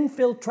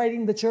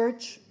 infiltrating the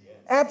church? Yes.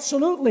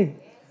 Absolutely.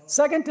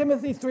 2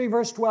 Timothy 3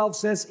 verse 12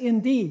 says,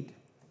 indeed,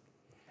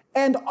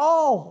 and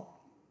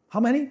all,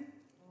 how many?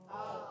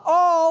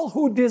 all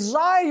who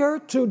desire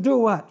to do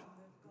what?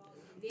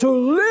 To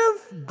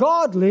live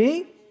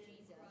godly,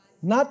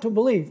 not to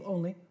believe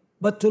only,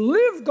 but to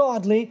live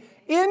godly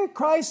in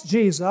Christ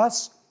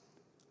Jesus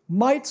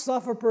might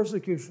suffer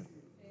persecution.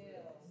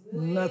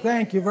 No,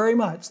 thank you very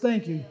much.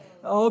 Thank you.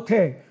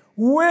 Okay.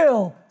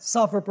 Will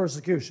suffer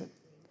persecution.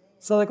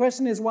 So the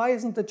question is, why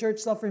isn't the church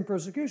suffering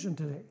persecution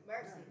today?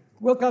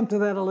 We'll come to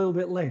that a little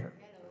bit later.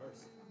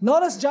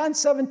 Notice John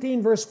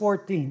 17, verse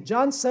 14.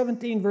 John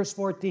 17, verse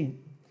 14.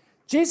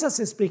 Jesus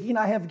is speaking,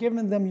 I have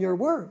given them your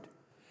word.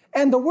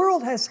 And the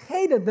world has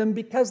hated them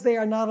because they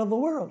are not of the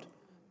world,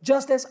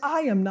 just as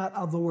I am not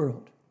of the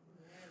world.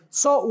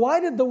 So why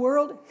did the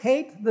world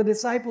hate the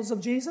disciples of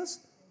Jesus?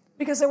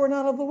 Because they were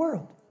not of the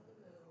world.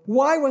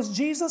 Why was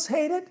Jesus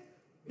hated?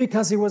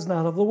 Because he was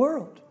not of the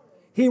world.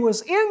 He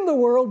was in the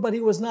world, but he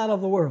was not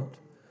of the world.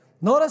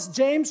 Notice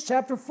James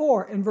chapter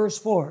 4 and verse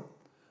 4.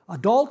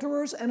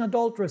 Adulterers and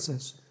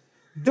adulteresses,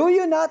 do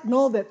you not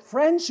know that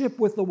friendship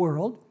with the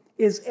world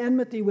is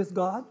enmity with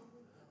God?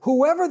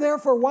 Whoever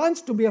therefore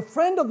wants to be a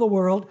friend of the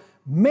world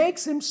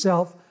makes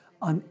himself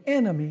an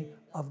enemy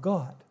of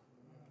God.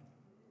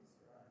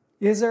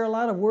 Is there a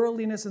lot of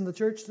worldliness in the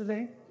church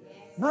today?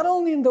 Yes. Not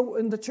only in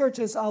the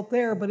churches out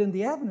there, but in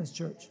the Adventist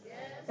church. Yes.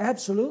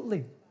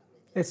 Absolutely.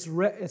 It's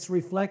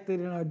reflected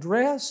in our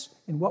dress,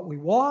 in what we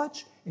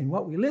watch, in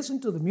what we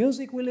listen to, the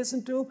music we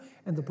listen to,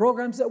 and the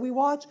programs that we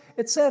watch,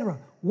 etc.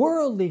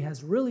 Worldly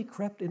has really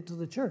crept into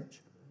the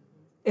church.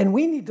 And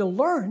we need to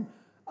learn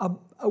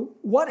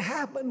what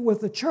happened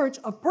with the church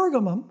of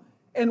Pergamum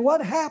and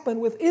what happened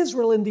with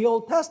Israel in the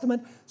Old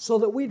Testament so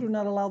that we do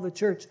not allow the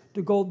church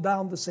to go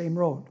down the same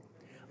road.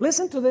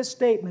 Listen to this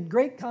statement,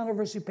 Great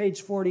Controversy,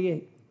 page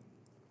 48.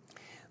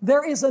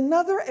 There is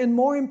another and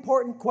more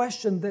important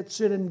question that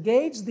should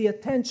engage the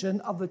attention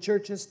of the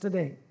churches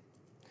today.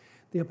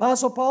 The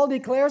Apostle Paul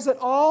declares that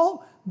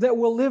all that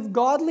will live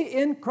godly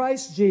in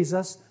Christ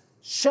Jesus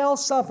shall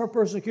suffer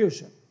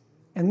persecution.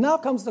 And now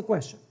comes the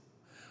question.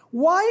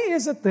 Why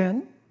is it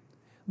then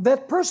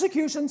that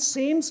persecution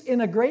seems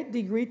in a great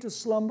degree to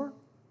slumber?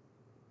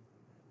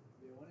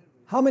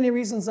 How many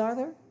reasons are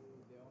there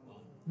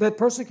that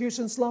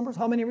persecution slumbers?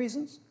 How many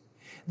reasons?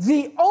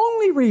 The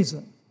only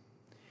reason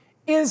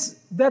is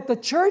that the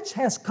church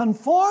has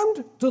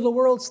conformed to the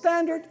world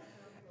standard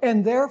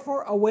and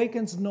therefore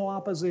awakens no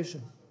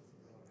opposition.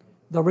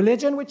 The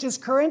religion which is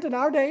current in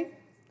our day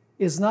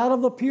is not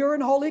of the pure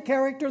and holy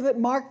character that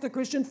marked the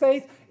Christian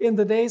faith in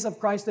the days of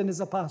Christ and his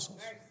apostles.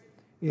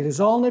 It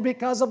is only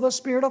because of the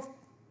spirit of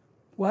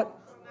what?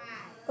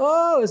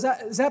 Oh, is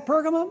that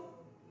Pergamum?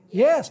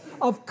 Yes,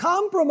 of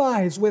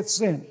compromise with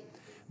sin.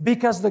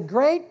 Because the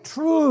great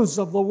truths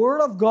of the Word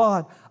of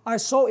God are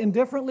so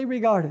indifferently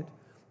regarded.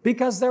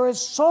 Because there is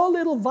so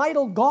little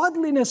vital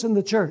godliness in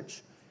the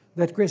church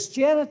that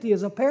Christianity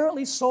is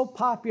apparently so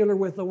popular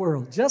with the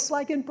world, just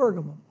like in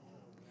Pergamum.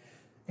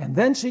 And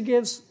then she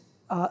gives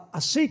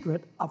a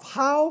secret of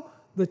how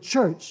the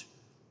church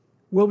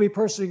will be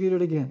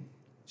persecuted again.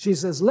 She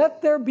says,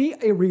 let there be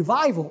a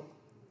revival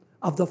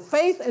of the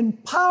faith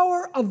and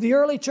power of the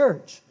early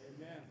church.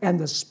 Amen. And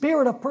the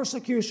spirit of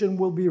persecution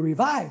will be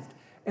revived,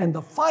 and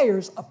the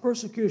fires of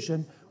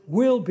persecution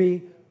will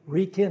be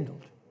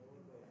rekindled.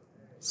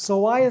 So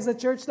why is the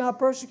church not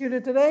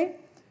persecuted today?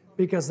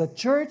 Because the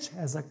church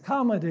has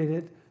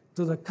accommodated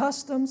to the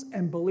customs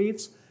and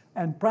beliefs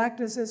and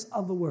practices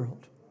of the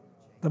world.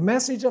 The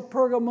message of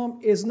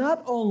Pergamum is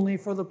not only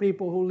for the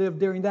people who lived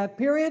during that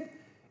period,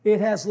 it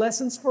has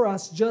lessons for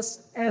us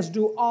just as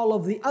do all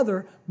of the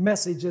other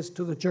messages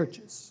to the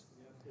churches.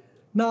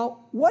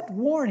 Now, what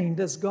warning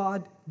does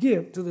God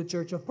give to the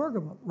church of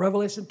Pergamum?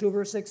 Revelation 2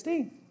 verse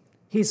 16.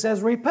 He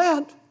says,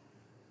 repent.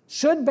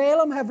 Should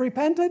Balaam have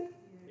repented?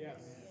 Yes.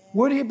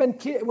 Would he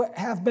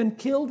have been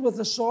killed with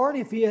the sword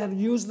if he had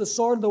used the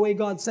sword the way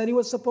God said he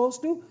was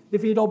supposed to?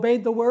 If he'd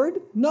obeyed the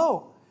word?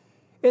 No.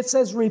 It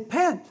says,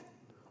 repent,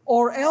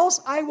 or else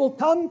I will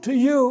come to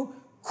you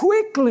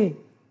quickly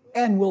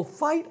and will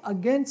fight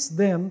against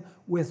them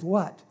with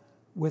what?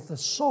 With the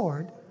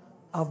sword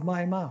of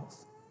my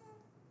mouth.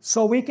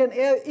 So we can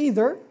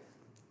either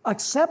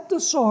accept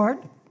the sword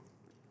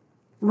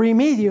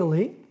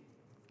remedially,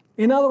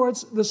 in other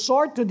words, the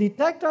sword to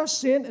detect our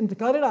sin and to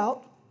cut it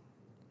out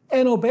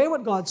and obey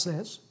what God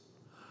says,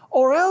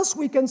 or else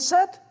we can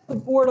set the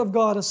Word of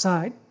God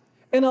aside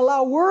and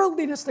allow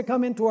worldliness to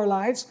come into our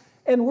lives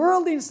and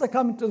worldliness to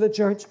come into the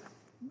church,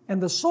 and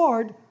the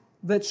sword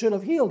that should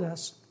have healed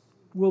us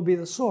will be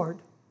the sword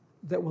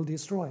that will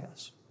destroy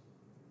us.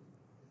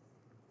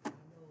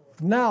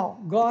 Now,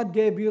 God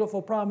gave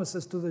beautiful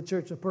promises to the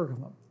church of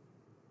Pergamum.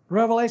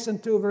 Revelation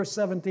 2, verse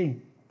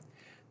 17.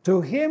 To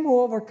him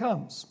who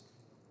overcomes,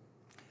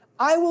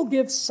 I will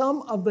give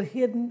some of the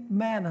hidden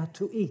manna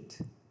to eat.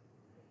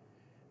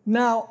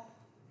 Now,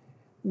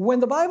 when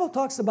the Bible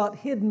talks about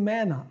hidden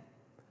manna,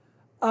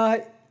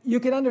 you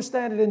can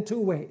understand it in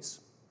two ways.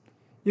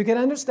 You can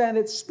understand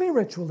it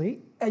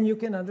spiritually, and you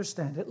can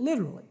understand it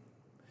literally.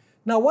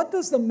 Now, what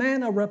does the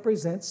manna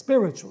represent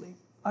spiritually?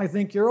 I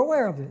think you're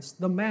aware of this.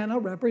 The manna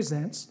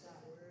represents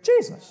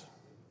Jesus.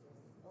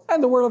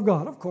 And the Word of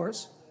God, of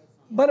course.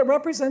 But it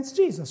represents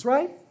Jesus,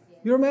 right?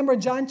 You remember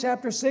John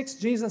chapter 6,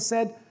 Jesus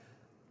said,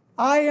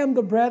 I am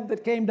the bread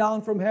that came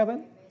down from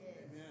heaven.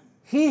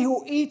 He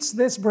who eats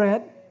this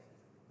bread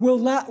will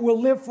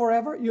live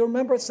forever. You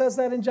remember it says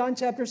that in John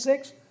chapter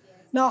 6?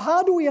 Now,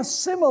 how do we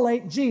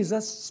assimilate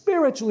Jesus,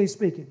 spiritually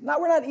speaking? Now,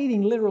 we're not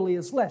eating literally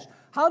His flesh.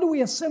 How do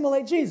we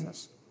assimilate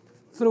Jesus?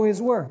 Through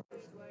His Word.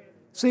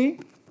 See,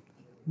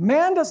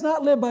 man does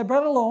not live by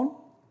bread alone.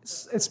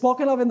 It's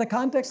spoken of in the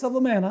context of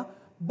the manna,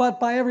 but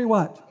by every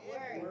what?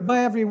 By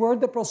every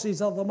word that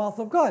proceeds out of the mouth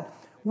of God.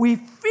 We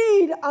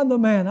feed on the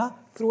manna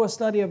through a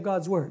study of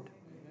God's Word.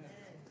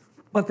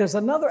 But there's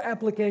another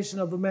application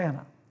of the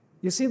manna.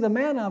 You see, the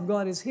manna of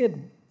God is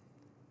hidden.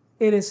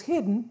 It is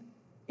hidden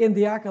in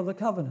the Ark of the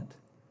Covenant,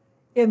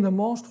 in the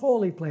most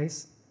holy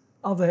place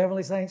of the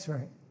heavenly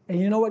sanctuary. And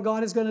you know what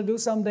God is going to do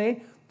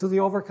someday to the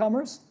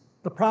overcomers?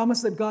 The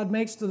promise that God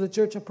makes to the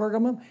church of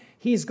Pergamum?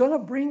 He's going to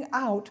bring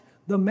out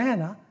the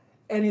manna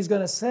and He's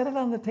going to set it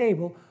on the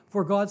table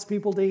for God's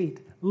people to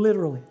eat,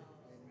 literally.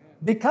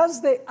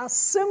 Because they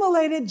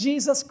assimilated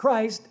Jesus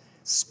Christ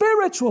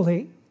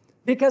spiritually,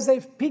 because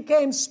they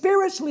became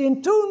spiritually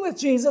in tune with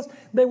Jesus,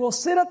 they will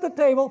sit at the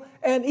table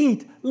and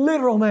eat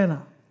literal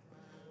manna.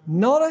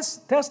 Notice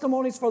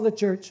Testimonies for the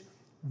Church,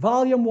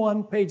 Volume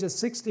 1, pages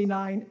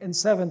 69 and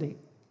 70.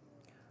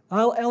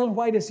 Ellen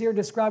White is here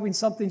describing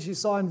something she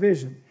saw in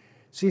vision.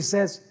 She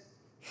says,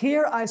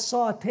 here I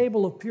saw a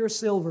table of pure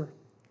silver.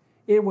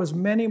 It was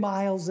many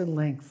miles in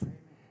length.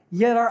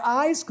 Yet our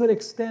eyes could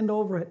extend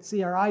over it.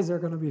 See, our eyes are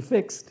going to be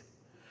fixed.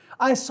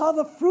 I saw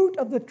the fruit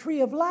of the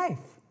tree of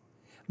life,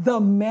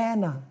 the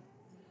manna,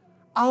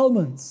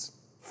 almonds,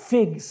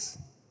 figs,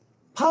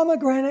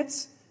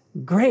 pomegranates,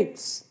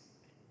 grapes,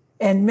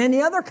 and many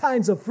other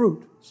kinds of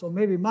fruit. So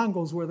maybe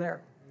mangoes were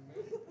there.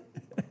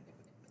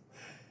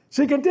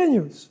 She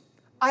continues,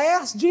 I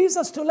asked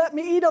Jesus to let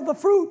me eat of the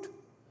fruit.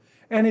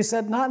 And He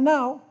said, not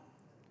now.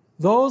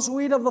 Those who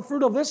eat of the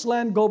fruit of this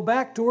land go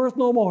back to earth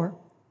no more.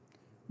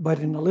 But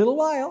in a little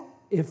while,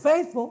 if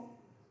faithful,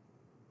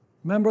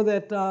 remember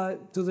that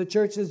to the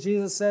churches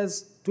Jesus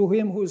says, to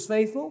him who is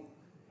faithful,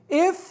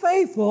 if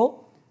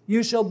faithful,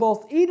 you shall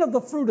both eat of the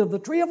fruit of the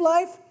tree of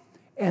life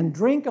and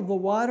drink of the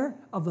water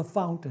of the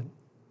fountain.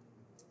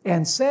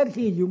 And said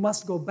He, you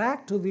must go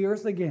back to the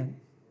earth again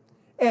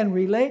and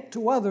relate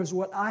to others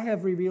what I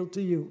have revealed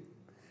to you.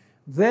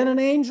 Then an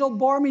angel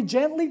bore me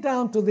gently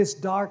down to this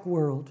dark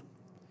world.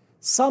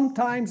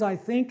 Sometimes I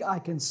think I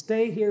can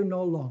stay here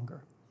no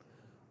longer.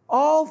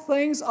 All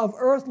things of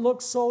earth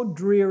look so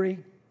dreary.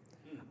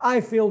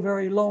 I feel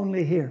very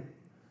lonely here,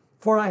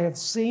 for I have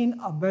seen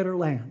a better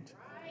land.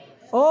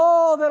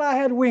 Oh, that I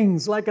had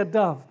wings like a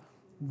dove.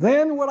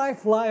 Then would I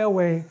fly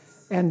away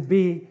and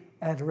be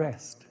at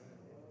rest.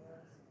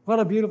 What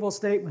a beautiful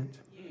statement.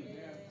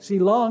 She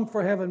longed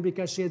for heaven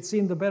because she had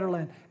seen the better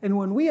land. And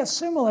when we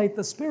assimilate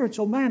the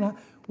spiritual manna,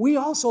 we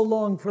also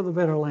long for the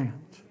better land.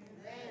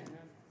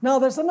 Now,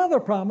 there's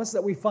another promise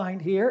that we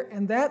find here,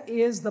 and that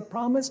is the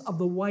promise of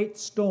the white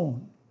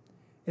stone.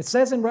 It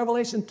says in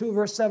Revelation 2,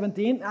 verse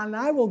 17, and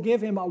I will give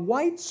him a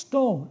white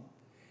stone,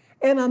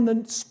 and on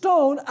the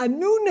stone a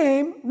new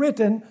name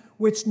written,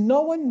 which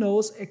no one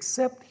knows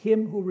except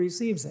him who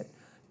receives it.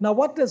 Now,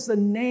 what does the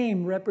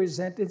name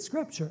represent in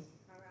Scripture?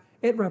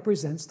 It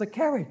represents the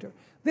character.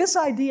 This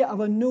idea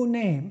of a new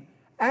name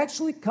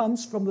actually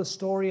comes from the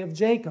story of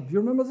Jacob. You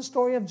remember the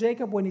story of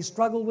Jacob when he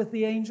struggled with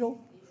the angel?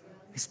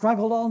 He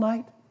struggled all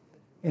night.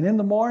 And in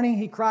the morning,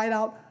 he cried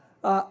out,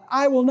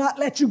 I will not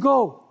let you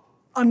go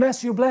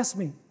unless you bless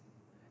me.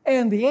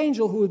 And the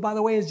angel, who, by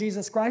the way, is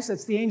Jesus Christ,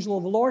 it's the angel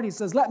of the Lord, he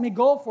says, let me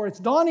go, for it's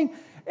dawning.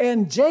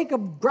 And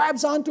Jacob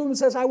grabs onto him and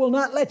says, I will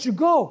not let you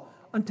go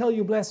until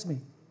you bless me.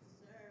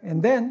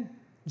 And then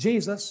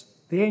Jesus,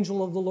 the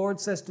angel of the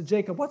Lord, says to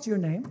Jacob, what's your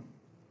name?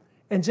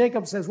 And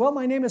Jacob says, well,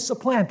 my name is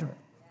Supplanter.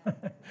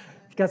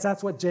 Because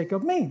that's what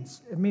Jacob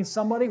means. It means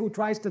somebody who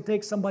tries to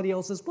take somebody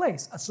else's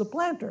place, a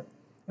supplanter.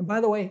 And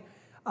by the way,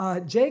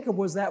 Jacob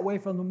was that way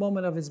from the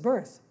moment of his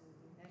birth,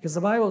 because the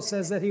Bible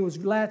says that he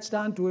was latched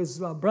onto his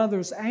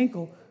brother's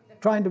ankle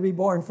trying to be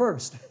born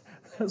first.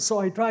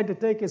 So he tried to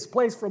take his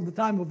place from the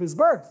time of his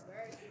birth.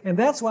 And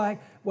that's why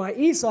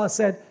Esau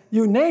said,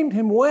 you named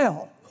him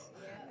well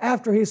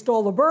after he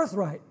stole the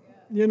birthright,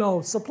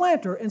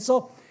 supplanter. And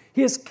so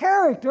his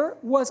character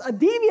was a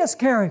devious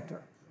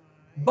character.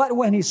 But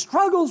when he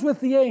struggles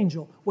with the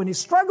angel, when he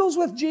struggles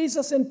with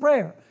Jesus in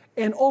prayer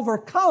and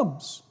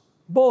overcomes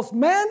both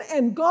man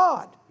and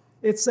God,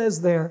 it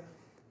says there,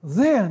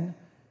 then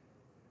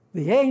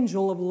the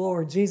angel of the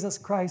Lord, Jesus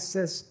Christ,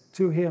 says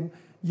to him,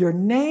 your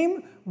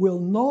name will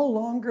no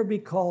longer be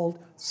called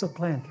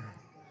Supplanter.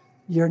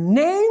 Your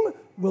name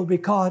will be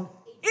called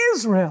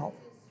Israel,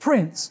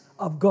 Prince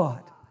of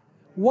God.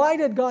 Why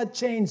did God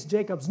change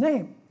Jacob's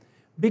name?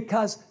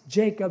 Because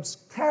Jacob's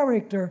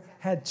character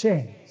had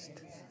changed.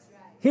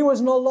 He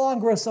was no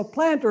longer a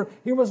supplanter.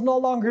 He was no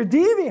longer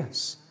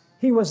devious.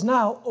 He was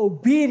now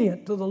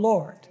obedient to the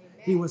Lord.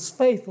 He was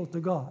faithful to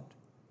God.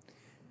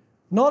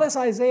 Notice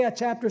Isaiah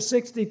chapter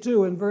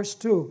 62 and verse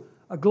 2,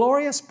 a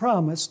glorious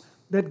promise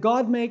that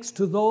God makes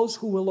to those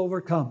who will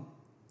overcome.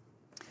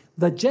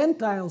 The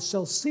Gentiles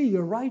shall see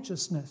your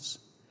righteousness,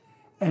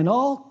 and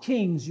all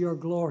kings your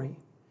glory.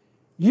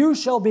 You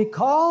shall be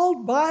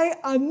called by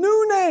a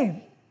new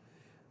name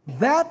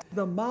that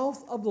the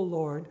mouth of the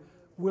Lord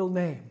will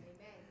name.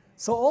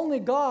 So only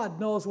God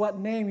knows what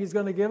name He's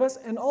going to give us,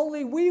 and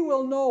only we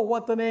will know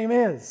what the name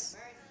is,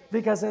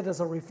 because it is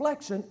a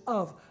reflection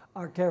of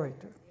our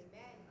character.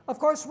 Of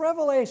course,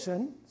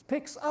 Revelation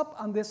picks up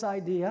on this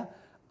idea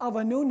of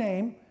a new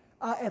name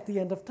at the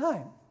end of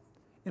time.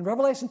 In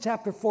Revelation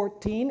chapter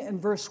 14 and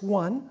verse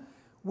 1,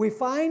 we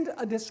find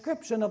a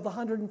description of the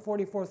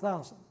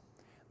 144,000.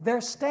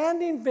 They're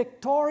standing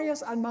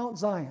victorious on Mount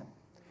Zion.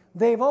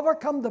 They've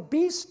overcome the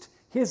beast,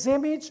 his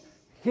image,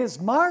 his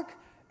mark,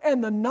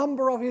 and the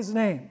number of his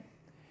name.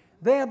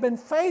 They have been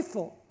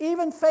faithful,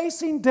 even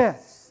facing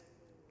death,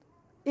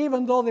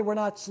 even though they were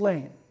not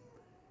slain.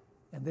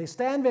 And they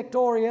stand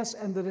victorious,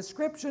 and the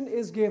description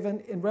is given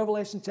in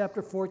Revelation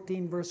chapter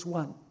 14, verse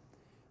 1.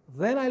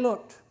 Then I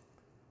looked,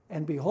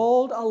 and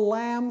behold, a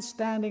lamb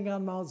standing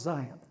on Mount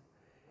Zion,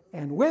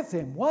 and with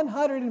him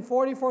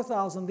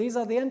 144,000. These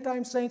are the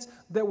end-time saints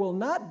that will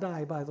not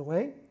die, by the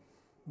way.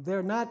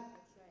 They're not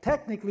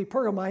technically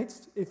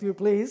Pergamites, if you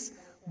please,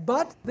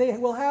 but they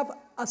will have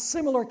a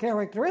similar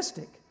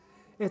characteristic.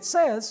 It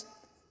says,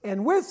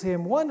 and with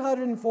him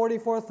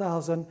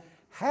 144,000,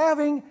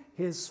 having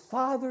his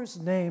Father's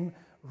name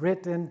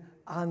written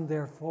on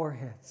their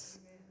foreheads.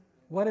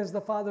 What is the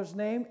Father's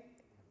name?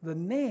 The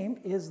name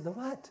is the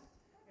what?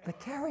 The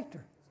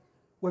character.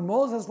 When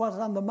Moses was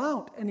on the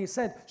mount and he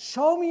said,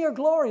 show me your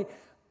glory,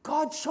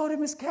 God showed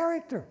him his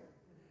character.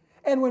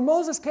 And when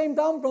Moses came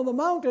down from the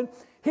mountain,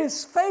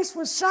 his face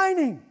was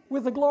shining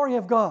with the glory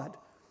of God,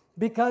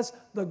 because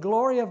the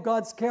glory of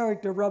God's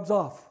character rubs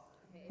off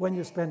when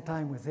you spend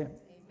time with Him.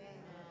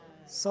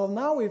 So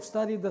now we've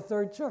studied the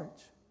third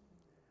church.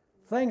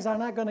 Things are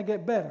not going to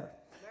get better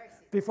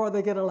before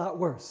they get a lot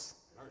worse.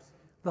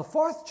 The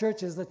fourth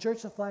church is the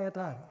church of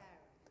Thyatira.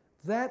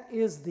 That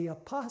is the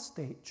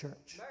apostate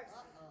church.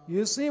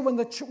 You see, when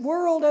the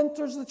world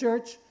enters the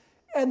church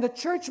and the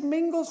church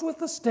mingles with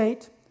the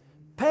state,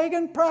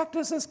 pagan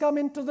practices come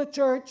into the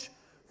church,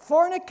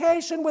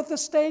 fornication with the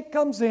state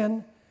comes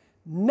in.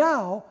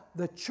 Now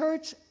the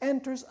church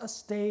enters a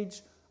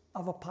stage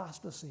of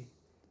apostasy,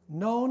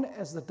 known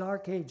as the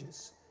Dark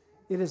Ages.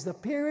 It is the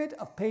period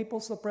of papal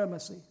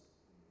supremacy.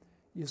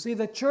 You see,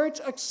 the church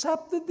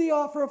accepted the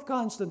offer of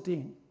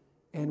Constantine,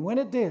 and when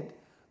it did,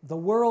 the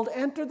world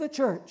entered the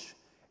church,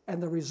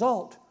 and the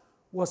result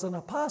was an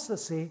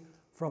apostasy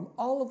from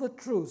all of the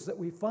truths that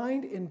we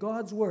find in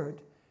God's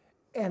Word,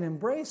 and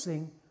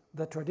embracing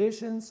the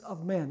traditions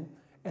of men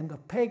and the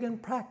pagan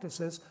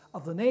practices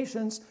of the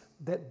nations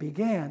that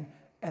began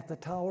at the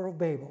Tower of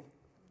Babel,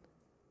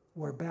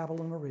 where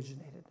Babylon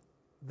originated.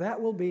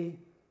 That will be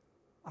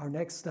our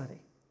next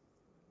study.